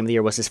impressive game of the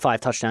year was his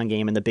 5-touchdown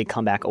game and the big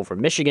comeback over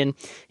Michigan.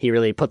 He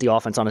really put the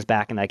offense on his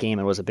back in that game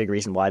and was a big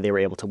reason why they were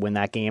able to win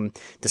that game,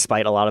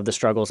 despite a lot of the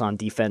struggles on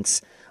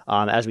defense.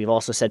 As we've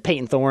also said,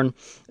 Peyton Thorne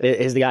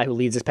is the guy who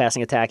leads this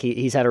passing attack.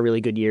 He's had a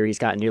really good year. He's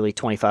got nearly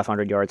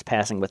 2,500 yards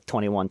passing with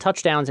 21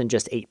 touchdowns and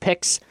just 8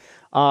 picks.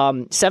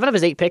 7 of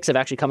his 8 picks have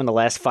actually come in the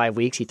last 5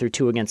 weeks. He threw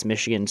 2 against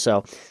Michigan,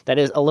 so that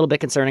is a little bit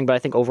concerning, but I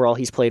think overall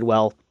he's played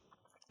well.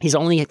 He's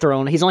only had 2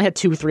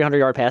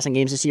 300-yard passing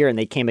games this year, and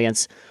they came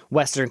against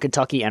Western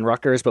Kentucky and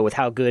Rutgers, but with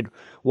how good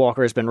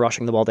Walker has been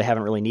rushing the ball, they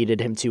haven't really needed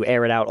him to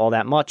air it out all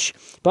that much.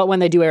 But when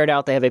they do air it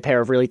out, they have a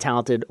pair of really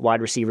talented wide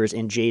receivers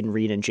in Jaden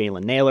Reed and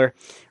Jalen Nailor.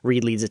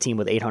 Reed leads the team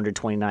with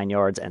 829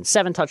 yards and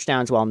 7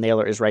 touchdowns, while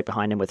Nailor is right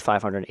behind him with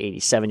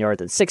 587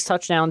 yards and 6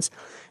 touchdowns.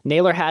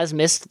 Nailor has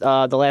missed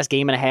the last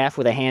game and a half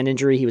with a hand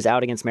injury. He was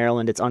out against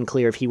Maryland. It's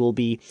unclear if he will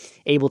be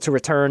able to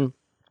return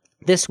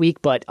this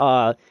week, but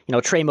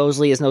Trey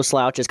Mosley is no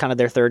slouch, is kind of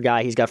their third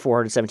guy. He's got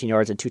 417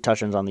 yards and 2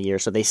 touchdowns on the year,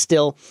 so they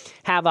still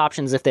have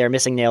options if they're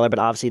missing Nailor, but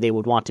obviously they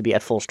would want to be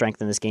at full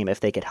strength in this game if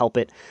they could help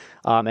it.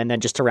 And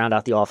then just to round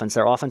out the offense,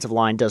 their offensive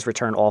line does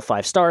return all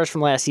 5 starters from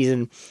last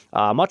season.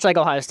 Much like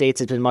Ohio State's,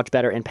 it's been much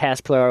better in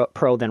pass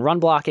pro than run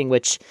blocking,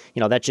 which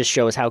that just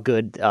shows how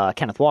good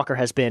Kenneth Walker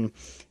has been.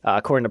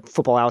 According to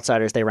Football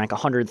Outsiders, they rank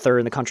 103rd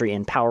in the country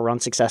in power run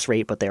success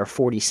rate, but they are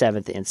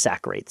 47th in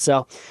sack rate.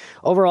 So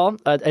overall,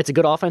 it's a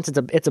good offense.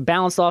 It's a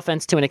balanced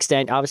offense to an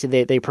extent.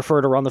 Obviously, they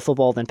prefer to run the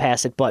football than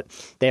pass it, but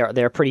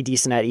they're pretty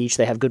decent at each.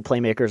 They have good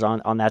playmakers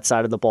on that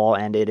side of the ball,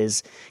 and it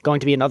is going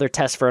to be another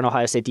test for an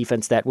Ohio State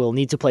defense that will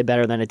need to play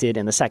better than it did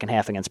in the second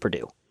half against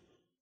Purdue.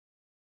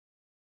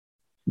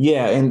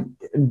 Yeah, and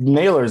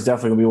Nailor is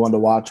definitely going to be one to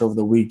watch over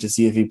the week to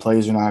see if he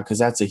plays or not, because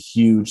that's a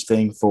huge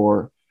thing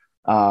for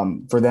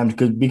them,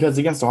 because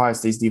against Ohio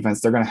State's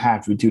defense, they're going to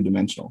have to be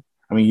 2-dimensional.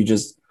 I mean,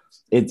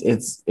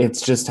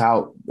 it's just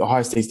how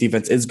Ohio State's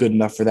defense is good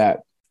enough for that.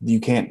 You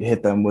can't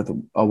hit them with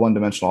a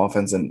 1-dimensional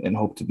offense and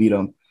hope to beat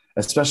them,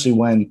 especially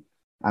when,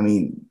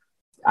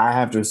 I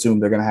have to assume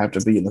they're going to have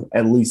to be in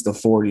at least the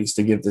 40s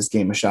to give this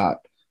game a shot.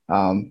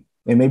 And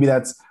maybe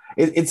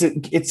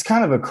it's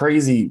kind of a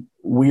crazy,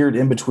 weird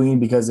in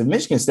between, because if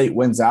Michigan State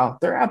wins out,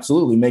 they're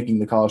absolutely making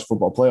the college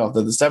football playoff.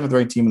 They're the 7th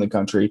ranked team in the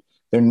country.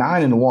 They're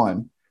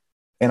 9-1.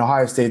 And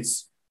Ohio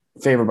State's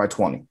favored by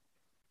 20.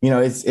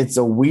 It's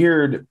a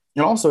weird –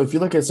 and also, if you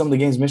look at some of the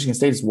games Michigan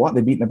State has won,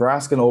 they beat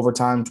Nebraska in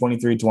overtime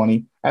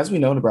 23-20. As we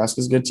know,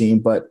 Nebraska's a good team,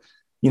 but,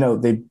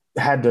 they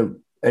had to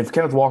 – if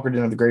Kenneth Walker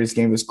didn't have the greatest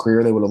game of his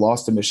career, they would have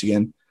lost to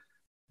Michigan.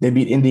 They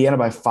beat Indiana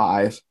by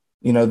 5.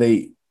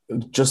 They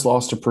just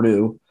lost to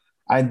Purdue.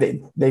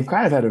 They've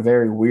kind of had a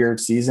very weird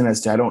season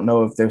as to – I don't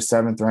know if their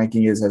 7th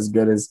ranking is as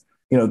good as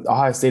 –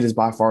 Ohio State is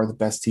by far the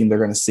best team they're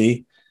going to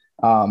see.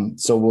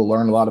 So we'll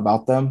learn a lot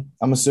about them,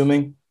 I'm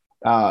assuming.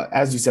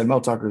 As you said,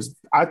 Mel Tucker's,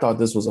 I thought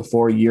this was a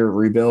 4-year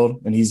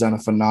rebuild, and he's done a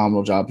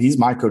phenomenal job. He's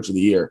my coach of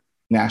the year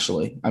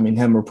nationally.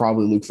 Him or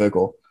probably Luke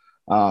Fickell.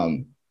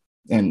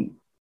 And,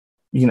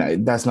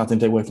 that's nothing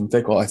to take away from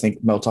Fickell. I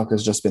think Mel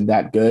Tucker's just been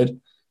that good.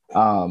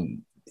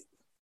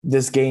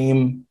 This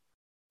game,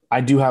 I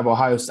do have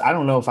Ohio State. I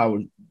don't know if I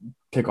would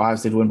pick Ohio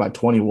State to win by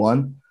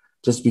 21,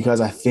 just because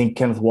I think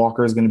Kenneth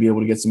Walker is going to be able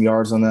to get some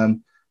yards on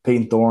them.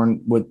 Peyton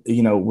Thorne with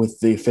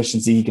the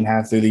efficiency he can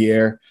have through the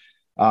air.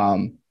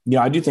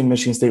 I do think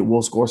Michigan State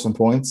will score some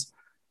points,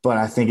 but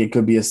I think it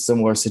could be a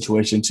similar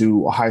situation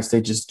to Ohio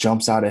State just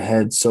jumps out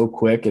ahead so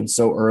quick and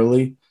so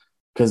early,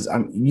 because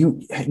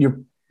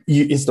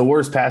it's the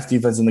worst pass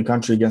defense in the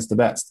country against the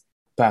best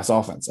pass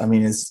offense.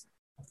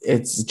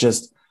 It's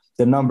just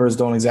the numbers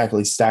don't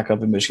exactly stack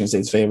up in Michigan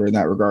State's favor in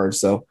that regard.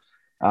 So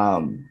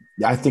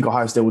I think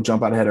Ohio State will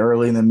jump out ahead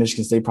early, and then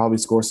Michigan State probably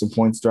scores some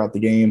points throughout the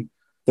game.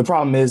 The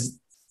problem is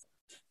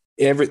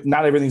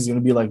not everything's going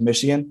to be like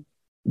Michigan,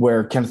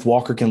 where Kenneth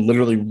Walker can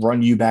literally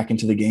run you back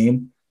into the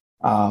game.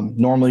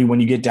 Normally, when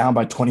you get down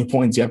by 20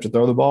 points, you have to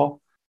throw the ball,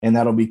 and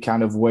that'll be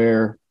kind of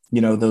where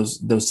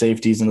those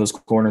safeties and those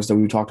corners that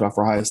we talked about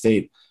for Ohio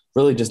State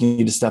really just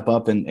need to step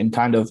up and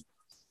kind of,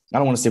 I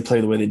don't want to say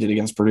play the way they did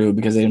against Purdue,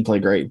 because they didn't play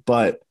great,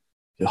 but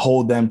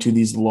hold them to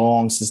these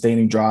long,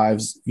 sustaining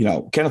drives.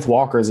 Kenneth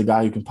Walker is a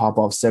guy who can pop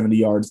off 70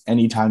 yards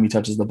anytime he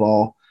touches the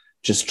ball.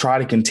 Just try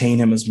to contain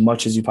him as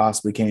much as you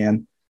possibly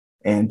can,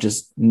 and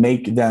just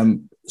make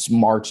them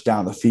march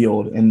down the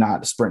field and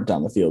not sprint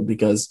down the field,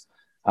 because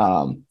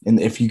and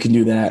if you can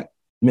do that,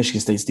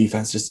 Michigan State's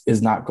defense just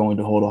is not going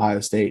to hold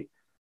Ohio State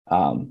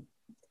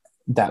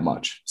that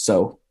much.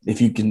 So if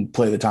you can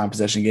play the time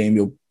possession game,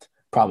 you'll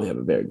probably have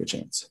a very good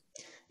chance.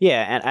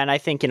 Yeah, and I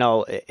think,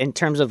 in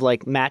terms of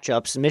like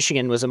matchups,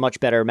 Michigan was a much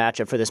better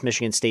matchup for this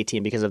Michigan State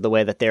team because of the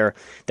way that their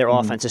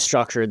offense is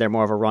structured. They're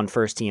more of a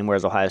run-first team,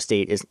 whereas Ohio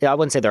State is, I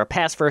wouldn't say they're a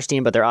pass-first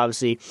team, but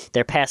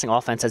their passing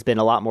offense has been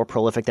a lot more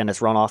prolific than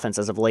its run offense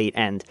as of late.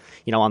 And,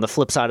 on the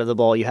flip side of the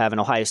ball, you have an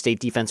Ohio State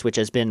defense which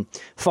has been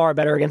far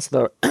better against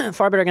the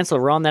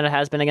run than it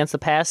has been against the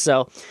pass.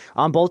 So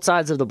on both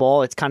sides of the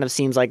ball, it kind of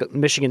seems like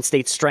Michigan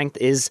State's strength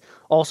is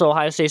also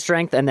Ohio State's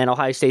strength, and then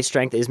Ohio State's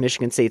strength is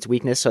Michigan State's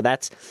weakness. So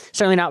that's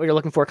certainly not what you're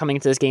looking for coming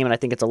into this game, and I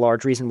think it's a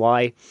large reason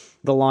why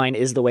the line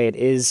is the way it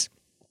is.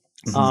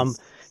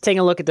 taking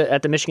a look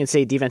at the Michigan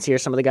State defense here,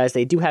 some of the guys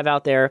they do have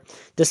out there,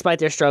 despite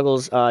their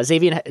struggles.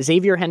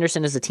 Xavier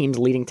Henderson is the team's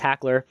leading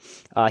tackler.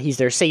 He's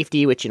their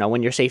safety, which,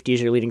 when your safety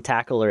is your leading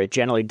tackler, it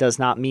generally does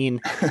not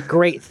mean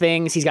great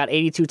things. He's got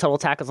 82 total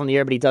tackles on the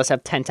year, but he does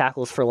have 10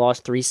 tackles for loss,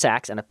 3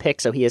 sacks, and a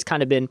pick, so he has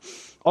kind of been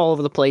all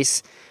over the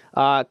place.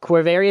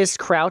 Quavarius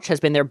Crouch has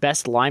been their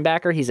best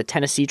linebacker. He's a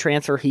Tennessee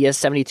transfer. He has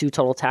 72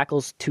 total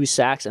tackles, 2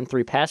 sacks, and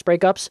 3 pass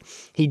breakups.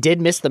 He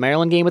did miss the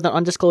Maryland game with an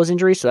undisclosed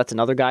injury, so that's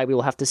another guy we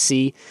will have to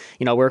see.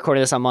 We're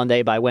recording this on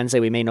Monday. By Wednesday,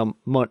 we may know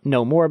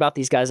more about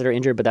these guys that are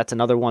injured, but that's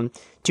another one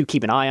to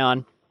keep an eye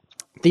on.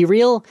 The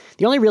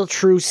only real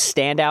true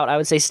standout, I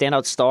would say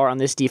standout star on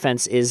this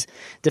defense is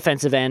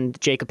defensive end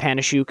Jacob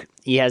Panasiuk.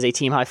 He has a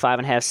team high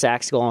 5.5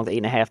 sacks, along with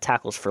 8.5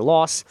 tackles for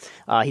loss.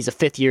 He's a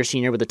 5th-year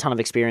senior with a ton of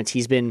experience.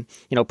 He's been,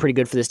 pretty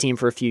good for this team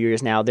for a few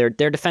years now. Their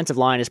defensive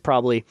line is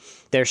probably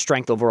their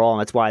strength overall, and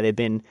that's why they've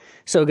been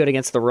so good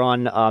against the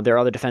run. Their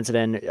other defensive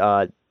end,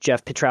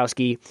 Jeff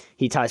Pietrowski,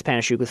 he ties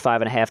Panasiuk with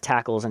 5.5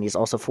 tackles, and he's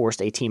also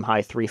forced a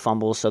team-high 3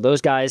 fumbles. So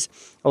those guys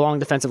along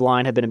the defensive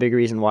line have been a big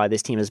reason why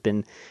this team has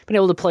been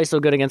able to play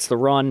so good against the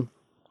run.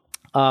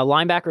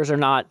 Linebackers are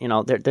not,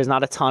 there's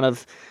not a ton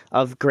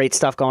of great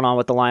stuff going on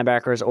with the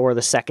linebackers or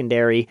the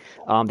secondary.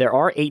 There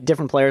are 8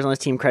 different players on this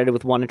team credited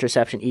with 1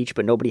 interception each,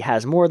 but nobody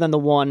has more than the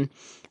 1.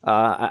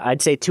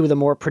 I'd say 2 of the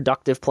more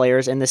productive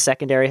players in the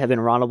secondary have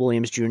been Ronald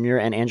Williams Jr.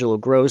 and Angelo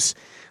Gross.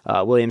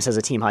 Williams has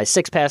a team high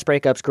 6 pass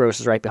breakups. Gross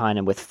is right behind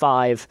him with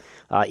 5.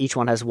 Each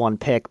one has 1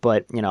 pick,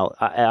 but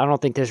I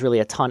don't think there's really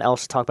a ton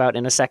else to talk about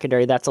in a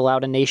secondary that's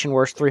allowed a nation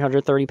worst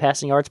 330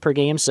 passing yards per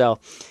game. So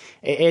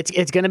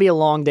it's going to be a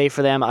long day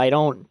for them. I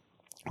don't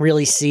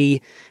really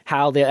see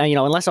how they,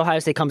 unless Ohio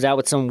State comes out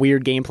with some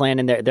weird game plan,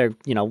 and they're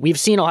we've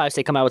seen Ohio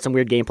State come out with some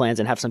weird game plans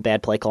and have some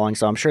bad play calling.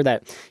 So I'm sure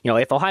that,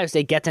 if Ohio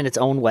State gets in its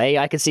own way,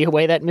 I could see a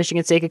way that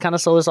Michigan State could kind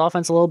of slow this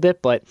offense a little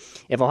bit. But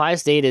if Ohio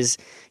State is,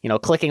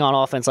 clicking on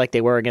offense like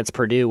they were against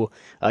Purdue,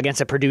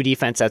 against a Purdue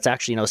defense that's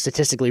actually,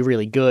 statistically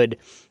really good,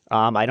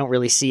 I don't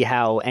really see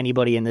how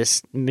anybody in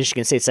this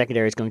Michigan State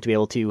secondary is going to be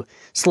able to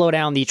slow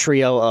down the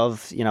trio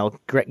of,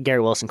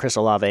 Gary Wilson, Chris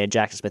Olave, and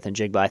Jackson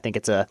Smith-Njigba. I think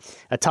it's a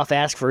tough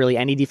ask for really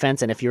any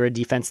defense, and if you're a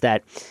defense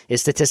that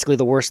is statistically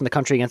the worst in the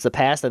country against the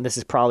pass, then this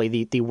is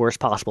probably the worst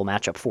possible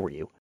matchup for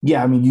you.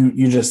 Yeah, I mean,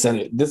 you just said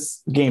it.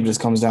 This game just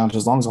comes down to,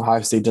 as long as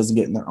Ohio State doesn't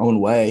get in their own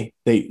way,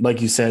 they,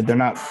 like you said, they're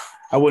not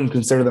 – I wouldn't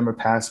consider them a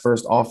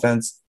pass-first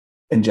offense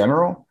in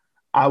general.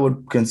 I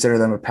would consider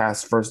them a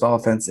pass-first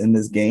offense in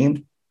this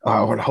game.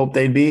 I would hope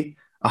they'd be,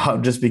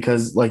 just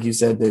because, like you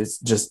said, there's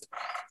just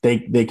they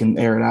can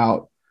air it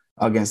out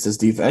against this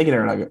defense. They can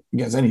air it out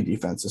against any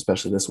defense,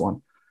 especially this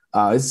one.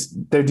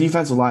 Their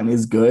defensive line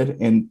is good,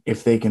 and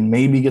if they can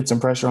maybe get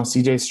some pressure on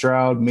C.J.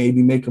 Stroud,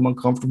 maybe make him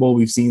uncomfortable.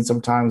 We've seen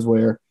sometimes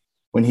where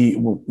when he,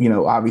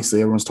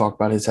 obviously everyone's talked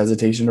about his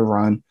hesitation to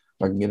run.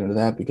 I can get into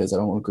that because I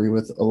don't agree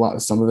with a lot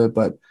of some of it,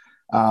 but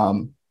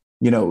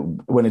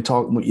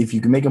if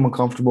you can make him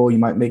uncomfortable, you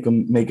might make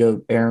him make a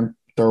errant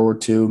throw or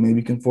 2,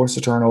 maybe can force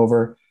a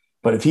turnover.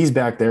 But if he's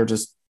back there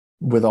just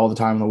with all the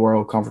time in the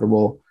world,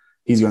 comfortable,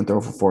 he's going to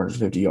throw for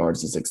 450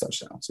 yards and 6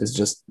 touchdowns. It's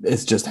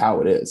just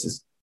how it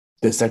is.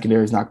 The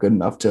secondary is not good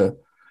enough to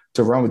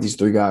run with these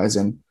 3 guys.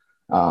 And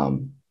I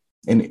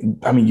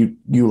mean,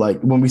 you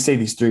like, when we say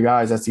these 3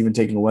 guys, that's even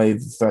taking away the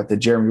threat that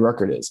Jeremy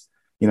Ruckert is,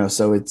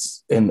 so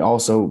it's, and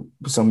also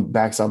some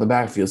backs out of the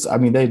backfield. So, I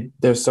mean,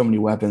 there's so many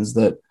weapons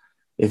that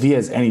if he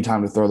has any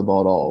time to throw the ball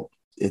at all,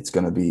 it's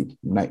going to be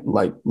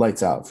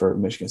lights out for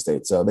Michigan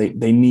State. So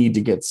they need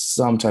to get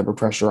some type of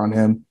pressure on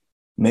him,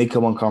 make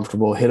him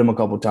uncomfortable, hit him a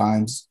couple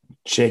times,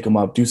 shake him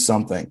up, do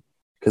something.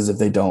 Because if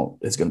they don't,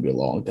 it's going to be a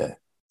long day.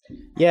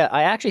 Yeah,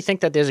 I actually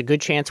think that there's a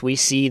good chance we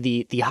see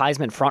the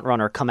Heisman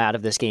frontrunner come out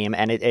of this game,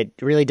 and it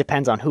really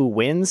depends on who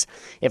wins.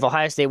 If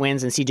Ohio State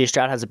wins and C.J.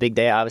 Stroud has a big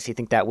day, I obviously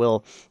think that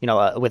will,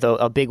 with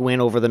a big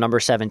win over the number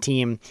 7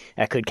 team,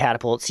 that could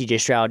catapult C.J.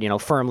 Stroud,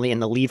 firmly in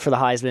the lead for the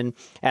Heisman.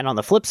 And on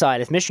the flip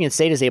side, if Michigan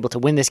State is able to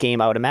win this game,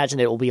 I would imagine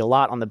it will be a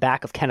lot on the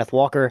back of Kenneth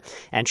Walker.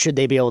 And should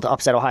they be able to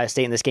upset Ohio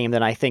State in this game,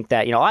 then I think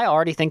that, I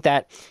already think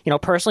that,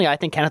 personally, I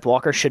think Kenneth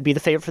Walker should be the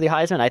favorite for the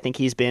Heisman. I think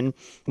he's been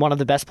one of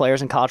the best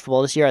players in college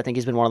football this year. I think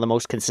he's been one of the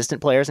most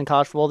consistent players in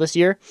college football this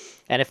year.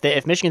 And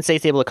if Michigan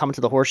State's able to come to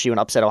the horseshoe and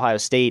upset Ohio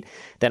State,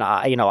 then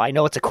I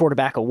know it's a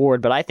quarterback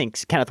award, but I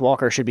think Kenneth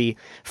Walker should be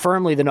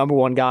firmly the number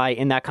 1 guy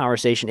in that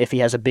conversation if he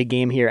has a big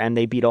game here and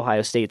they beat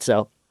Ohio State.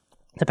 So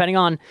depending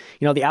on,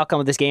 the outcome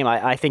of this game,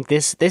 I think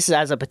this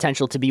has a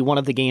potential to be one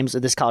of the games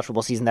of this college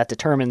football season that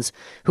determines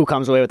who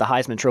comes away with the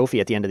Heisman Trophy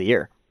at the end of the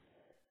year.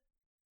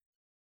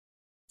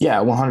 Yeah,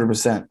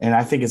 100%. And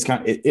I think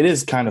it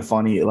is kind of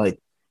funny, like,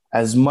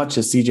 as much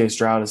as C.J.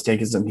 Stroud has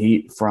taken some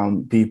heat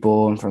from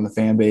people and from the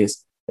fan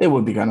base, it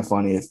would be kind of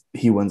funny if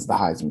he wins the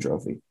Heisman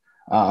Trophy.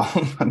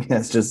 I mean,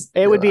 that's just...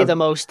 It would be the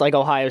most,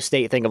 Ohio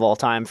State thing of all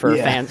time for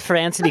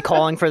fans to be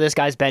calling for this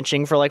guy's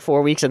benching for,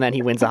 4 weeks, and then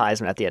he wins the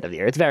Heisman at the end of the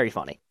year. It's very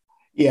funny.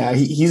 Yeah,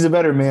 he's a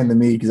better man than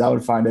me, because I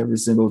would find every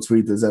single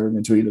tweet that's ever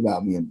been tweeted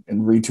about me and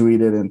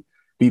retweet it and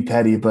be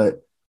petty.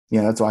 But,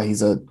 that's why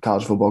he's a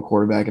college football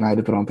quarterback, and I had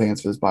to put on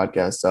pants for this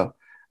podcast. So,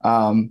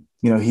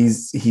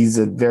 He's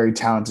a very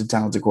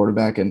talented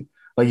quarterback. And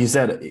like you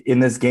said, in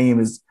this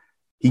game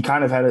he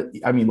kind of had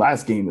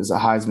last game is a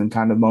Heisman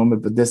kind of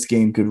moment, but this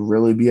game could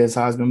really be his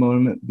Heisman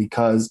moment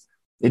because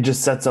it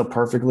just sets up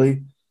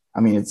perfectly.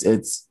 I mean,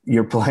 it's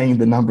you're playing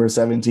the number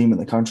 7 team in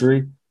the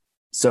country.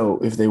 So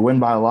if they win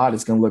by a lot,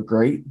 it's going to look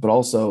great, but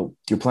also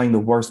you're playing the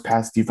worst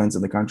pass defense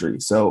in the country.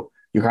 So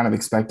you're kind of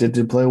expected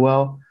to play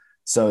well.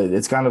 So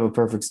it's kind of a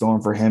perfect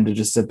storm for him to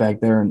just sit back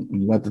there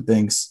and let the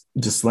things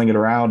just sling it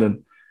around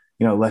and,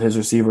 let his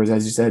receivers,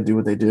 as you said, do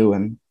what they do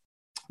and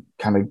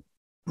kind of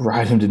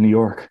ride him to New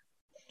York.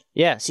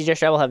 Yeah, CJ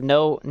Stroud will have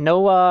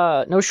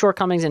no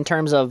shortcomings in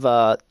terms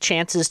of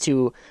chances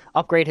to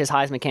upgrade his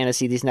Heisman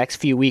candidacy these next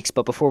few weeks.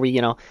 But before we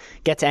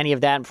get to any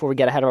of that, before we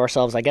get ahead of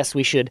ourselves, I guess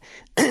we should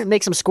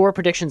make some score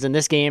predictions in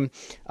this game.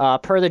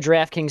 Per the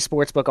DraftKings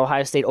Sportsbook,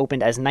 Ohio State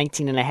opened as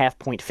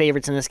 19.5-point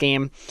favorites in this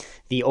game.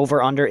 The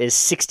over/under is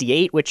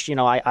 68, which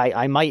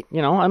I might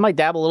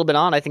dabble a little bit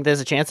on. I think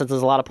there's a chance that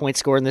there's a lot of points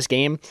scored in this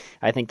game.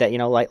 I think that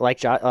like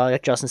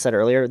Justin said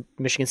earlier,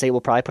 Michigan State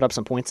will probably put up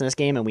some points in this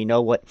game, and we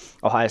know what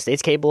Ohio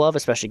State's capable of,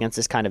 especially against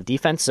this kind of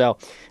defense. So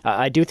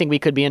I do think we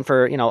could be in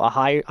for a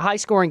high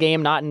scoring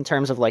game, not in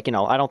terms of I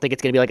don't think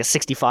it's going to be like a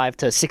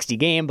 65-60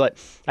 game, but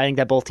I think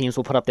that both teams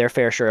will put up their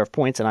fair share of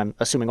points, and I'm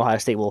assuming Ohio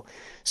State will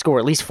score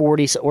at least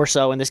 40 or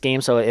so in this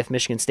game. So if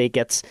Michigan State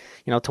gets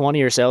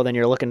 20 or so, then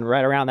you're looking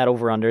right around that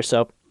over under.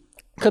 So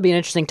could be an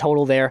interesting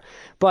total there.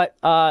 But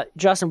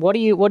Justin, what are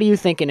you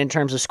thinking in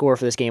terms of score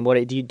for this game?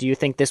 What do you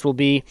think this will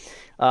be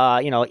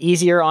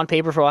easier on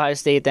paper for Ohio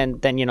State than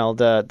the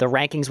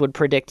rankings would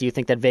predict? Do you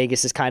think that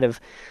Vegas is kind of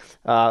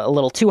a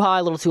little too high,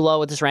 a little too low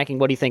with this ranking?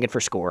 What are you thinking for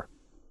score?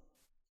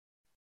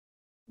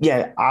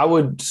 Yeah, I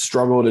would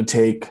struggle to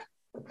take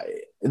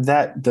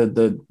that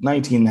the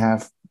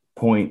 19.5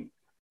 point.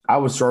 I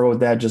would struggle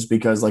with that just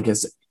because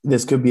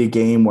this could be a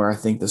game where I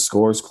think the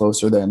score is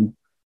closer than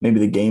maybe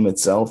the game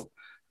itself.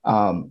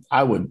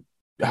 I would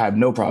have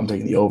no problem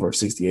taking the over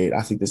 68.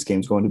 I think this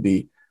game's going to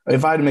be,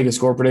 if I had to make a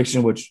score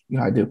prediction, which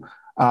I do,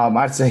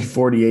 I'd say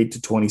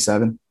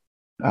 48-27.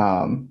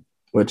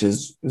 Which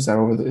is that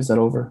over? Is that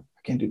over?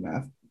 I can't do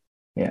math.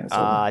 Yeah,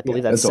 I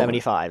believe that's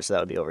 75, over. So that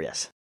would be over.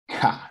 Yes.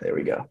 There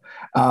we go.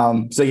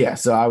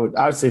 So I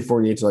would say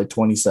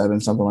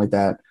 48-27, something like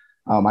that.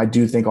 I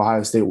do think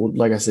Ohio State will,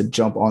 like I said,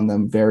 jump on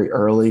them very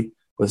early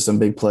with some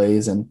big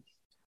plays, and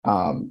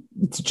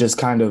it's just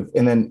kind of,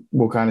 and then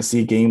we'll kind of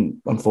see a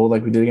game unfold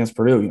like we did against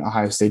Purdue.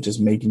 Ohio State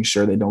just making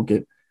sure they don't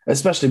get,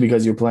 especially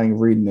because you're playing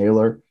Reed and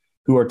Naylor,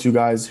 who are two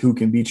guys who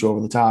can beat you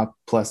over the top,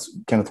 plus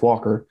Kenneth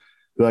Walker,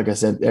 who, like I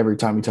said, every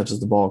time he touches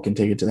the ball can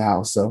take it to the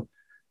house. So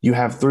you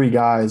have 3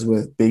 guys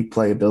with big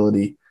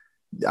playability.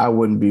 I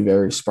wouldn't be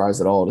very surprised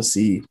at all to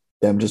see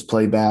them just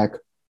play back,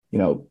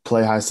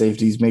 play high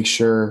safeties, make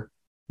sure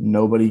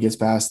nobody gets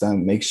past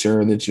them, make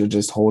sure that you're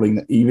just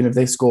holding, even if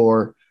they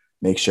score,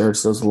 make sure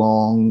it's those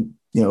long,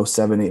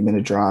 7-8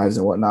 minute drives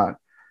and whatnot,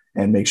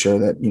 and make sure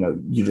that,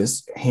 you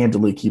just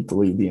handily keep the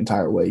lead the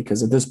entire way.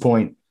 Because at this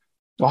point,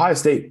 Ohio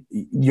State,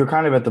 you're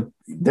kind of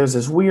there's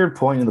this weird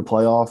point in the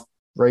playoff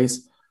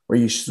race where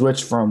you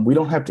switch from, we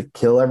don't have to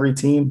kill every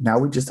team. Now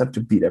we just have to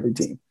beat every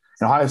team.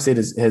 And Ohio State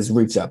has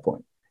reached that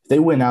point. If they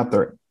win out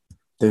there,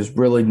 there's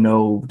really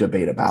no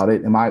debate about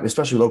it.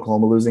 Especially with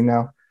Oklahoma losing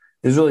now,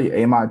 there's really,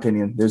 in my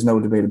opinion, there's no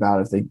debate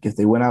about it. If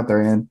they win out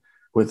there in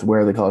with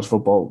where the college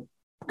football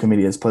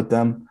committee has put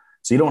them.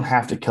 So you don't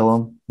have to kill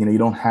them. You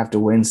don't have to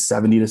win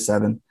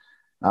 70-7.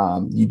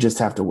 You just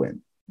have to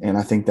win. And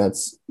I think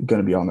that's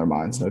going to be on their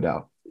minds, no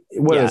doubt.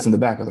 Whether it's in the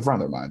back or the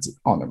front of their minds,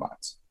 on their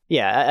minds.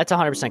 Yeah, that's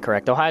 100%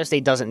 correct. Ohio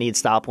State doesn't need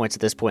style points at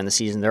this point in the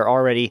season. They're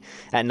already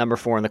at number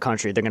 4 in the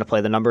country. They're going to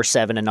play the number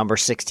 7 and number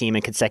 6 team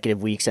in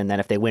consecutive weeks, and then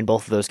if they win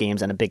both of those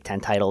games and a Big Ten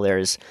title,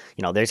 there's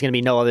going to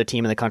be no other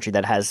team in the country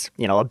that has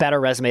a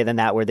better resume than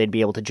that, where they'd be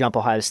able to jump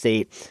Ohio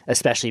State,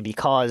 especially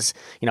because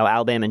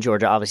Alabama and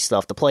Georgia obviously still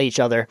have to play each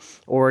other.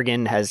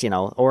 Oregon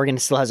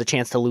still has a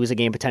chance to lose a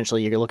game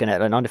potentially. You're looking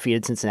at an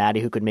undefeated Cincinnati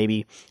who could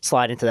maybe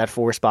slide into that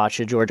 4 spot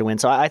should Georgia win.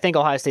 So I think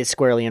Ohio State's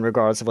squarely in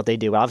regardless of what they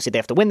do. Obviously, they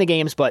have to win the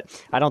games, but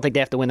I don't think they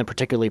have to win them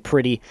particularly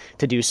pretty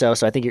to do so.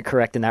 So I think you're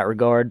correct in that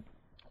regard.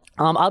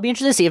 I'll be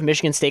interested to see if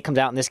Michigan State comes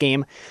out in this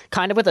game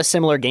kind of with a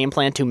similar game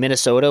plan to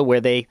Minnesota,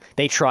 where they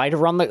try to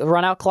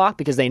run out clock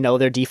because they know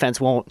their defense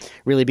won't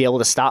really be able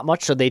to stop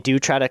much. So they do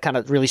try to kind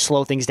of really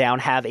slow things down,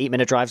 have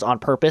 8-minute drives on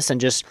purpose,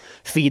 and just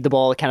feed the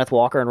ball to Kenneth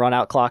Walker and run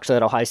out clock so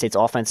that Ohio State's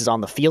offense is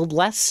on the field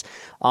less.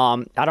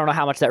 I don't know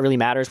how much that really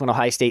matters when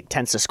Ohio State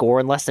tends to score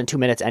in less than 2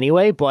 minutes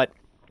anyway, but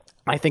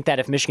I think that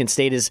if Michigan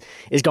State is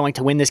going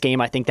to win this game,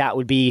 I think that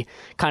would be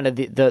kind of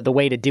the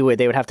way to do it.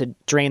 They would have to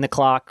drain the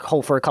clock,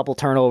 hope for a couple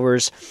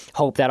turnovers,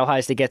 hope that Ohio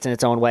State gets in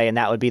its own way, and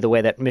that would be the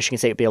way that Michigan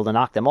State would be able to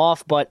knock them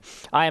off. But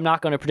I am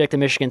not going to predict a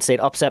Michigan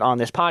State upset on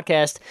this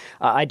podcast.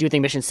 I do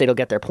think Michigan State will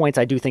get their points.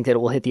 I do think that it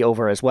will hit the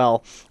over as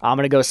well. I'm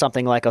going to go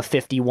something like a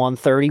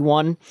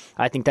 51-31.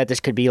 I think that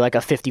this could be like a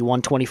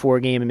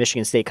 51-24 game, and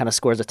Michigan State kind of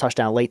scores a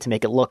touchdown late to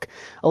make it look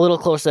a little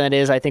closer than it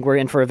is. I think we're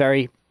in for a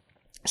very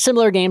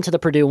Similar game to the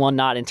Purdue one,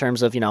 not in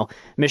terms of,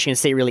 Michigan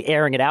State really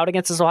airing it out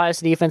against this Ohio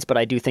State defense, but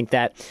I do think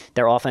that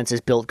their offense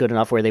is built good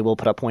enough where they will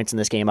put up points in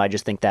this game. I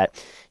just think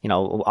that,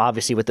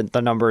 obviously with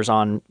the numbers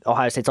on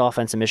Ohio State's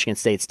offense and Michigan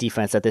State's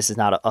defense, that this is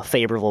not a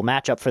favorable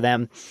matchup for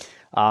them.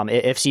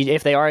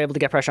 If they are able to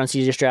get pressure on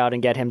CJ Stroud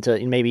and get him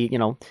to maybe,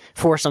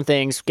 force some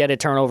things, get a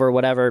turnover,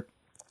 whatever,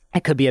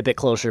 it could be a bit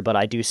closer, but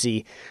I do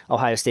see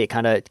Ohio State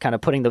kind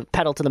of putting the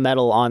pedal to the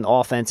metal on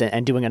offense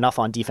and doing enough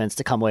on defense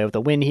to come away with a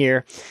win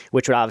here,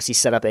 which would obviously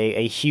set up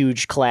a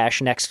huge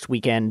clash next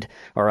weekend,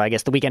 or I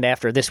guess the weekend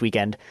after this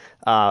weekend,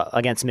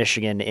 against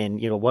Michigan in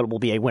what will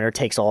be a winner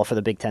takes all for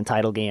the Big Ten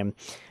title game.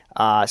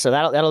 So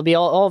that'll be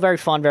all very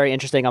fun, very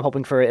interesting. I'm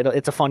hoping for it.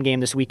 It's a fun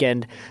game this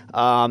weekend.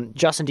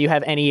 Justin, do you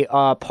have any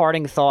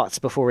parting thoughts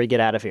before we get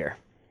out of here?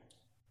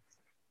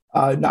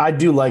 I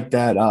do like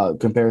that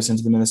comparison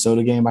to the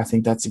Minnesota game. I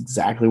think that's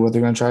exactly what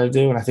they're going to try to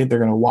do. And I think they're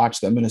going to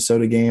watch that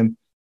Minnesota game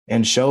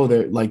and show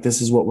that,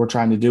 this is what we're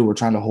trying to do. We're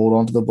trying to hold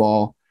on to the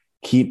ball.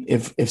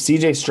 If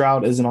CJ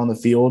Stroud isn't on the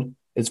field,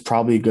 it's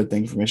probably a good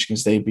thing for Michigan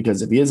State,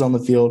 because if he is on the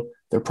field,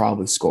 they're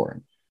probably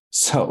scoring.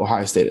 So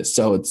Ohio State is.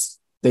 So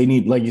they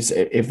need, like you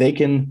said, if they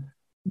can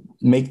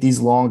make these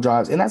long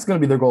drives, and that's going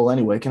to be their goal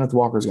anyway. Kenneth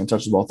Walker is going to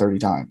touch the ball 30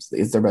 times.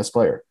 It's their best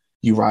player.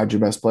 You ride your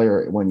best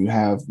player when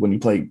you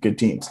play good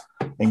teams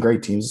and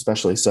great teams,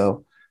 especially.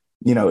 So,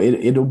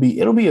 it'll be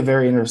a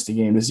very interesting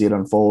game to see it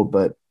unfold.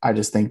 But I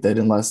just think that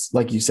unless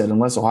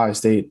Ohio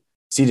State,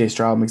 CJ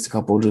Stroud makes a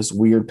couple just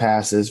weird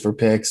passes for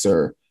picks,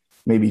 or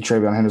maybe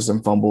TreVeyon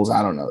Henderson fumbles,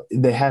 I don't know.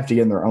 They have to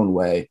get in their own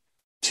way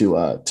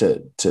to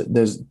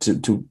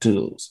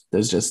lose.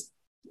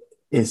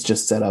 It's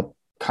just set up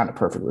kind of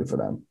perfectly for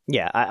them.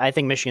 Yeah, I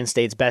think Michigan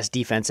State's best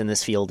defense in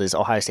this field is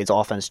Ohio State's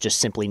offense just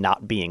simply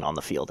not being on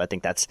the field. I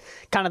think that's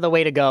kind of the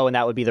way to go, and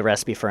that would be the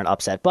recipe for an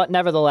upset. But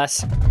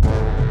nevertheless,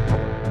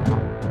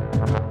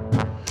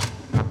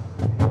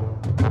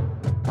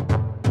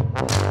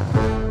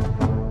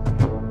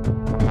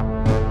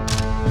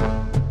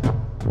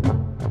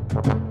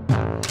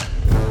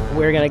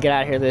 we're going to get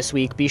out of here this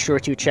week. Be sure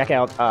to check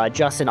out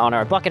Justin on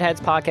our Bucketheads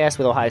podcast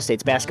with Ohio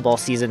State's basketball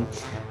season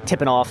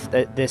tipping off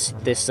this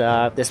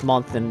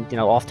month, and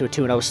off to a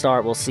 2-0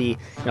 start. We'll see.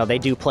 They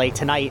do play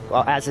tonight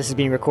as this is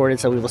being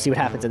recorded, so we will see what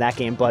happens in that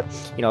game. But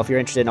if you're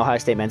interested in Ohio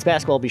State men's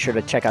basketball, be sure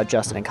to check out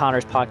Justin and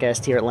Connor's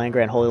podcast here at Land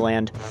Grant Holy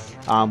Land.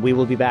 We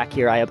will be back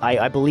here.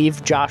 I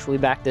believe Josh will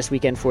be back this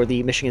weekend for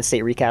the Michigan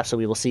State recap, so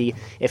we will see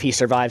if he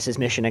survives his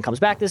mission and comes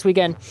back this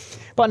weekend.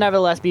 But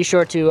nevertheless, be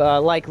sure to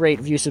like,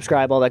 rate, view,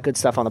 subscribe, all that good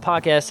stuff on the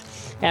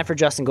podcast. And for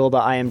Justin Golba,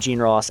 I am Gene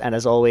Ross, and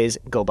as always,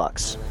 go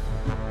Bucks.